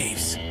some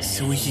waves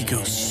so we could go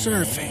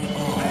surfing.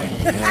 Oh,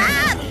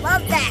 yeah.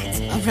 Love that.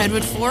 A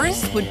redwood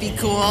forest would be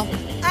cool.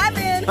 I'm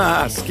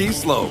in. Ski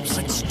slopes.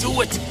 Let's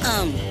do it.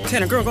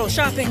 Can a girl go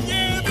shopping?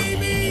 Yeah,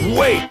 baby.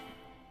 Wait.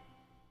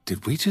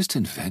 Did we just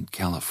invent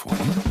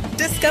California?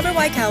 Discover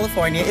why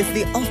California is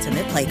the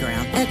ultimate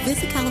playground at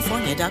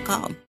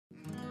visitcalifornia.com.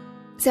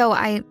 So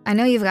I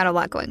know you've got a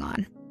lot going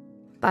on.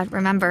 But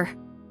remember,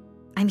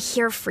 I'm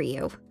here for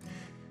you.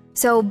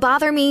 So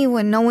bother me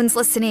when no one's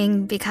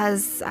listening,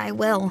 because I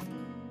will.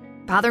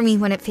 Bother me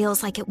when it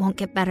feels like it won't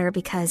get better,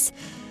 because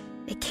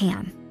it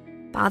can.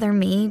 Bother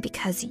me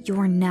because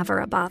you're never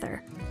a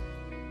bother.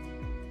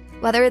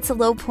 Whether it's a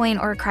low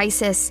point or a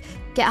crisis,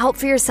 get help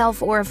for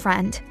yourself or a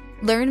friend.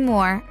 Learn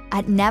more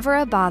at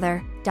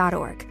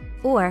neverabother.org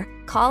or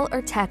call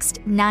or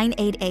text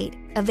 988,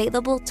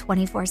 available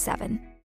 24/7.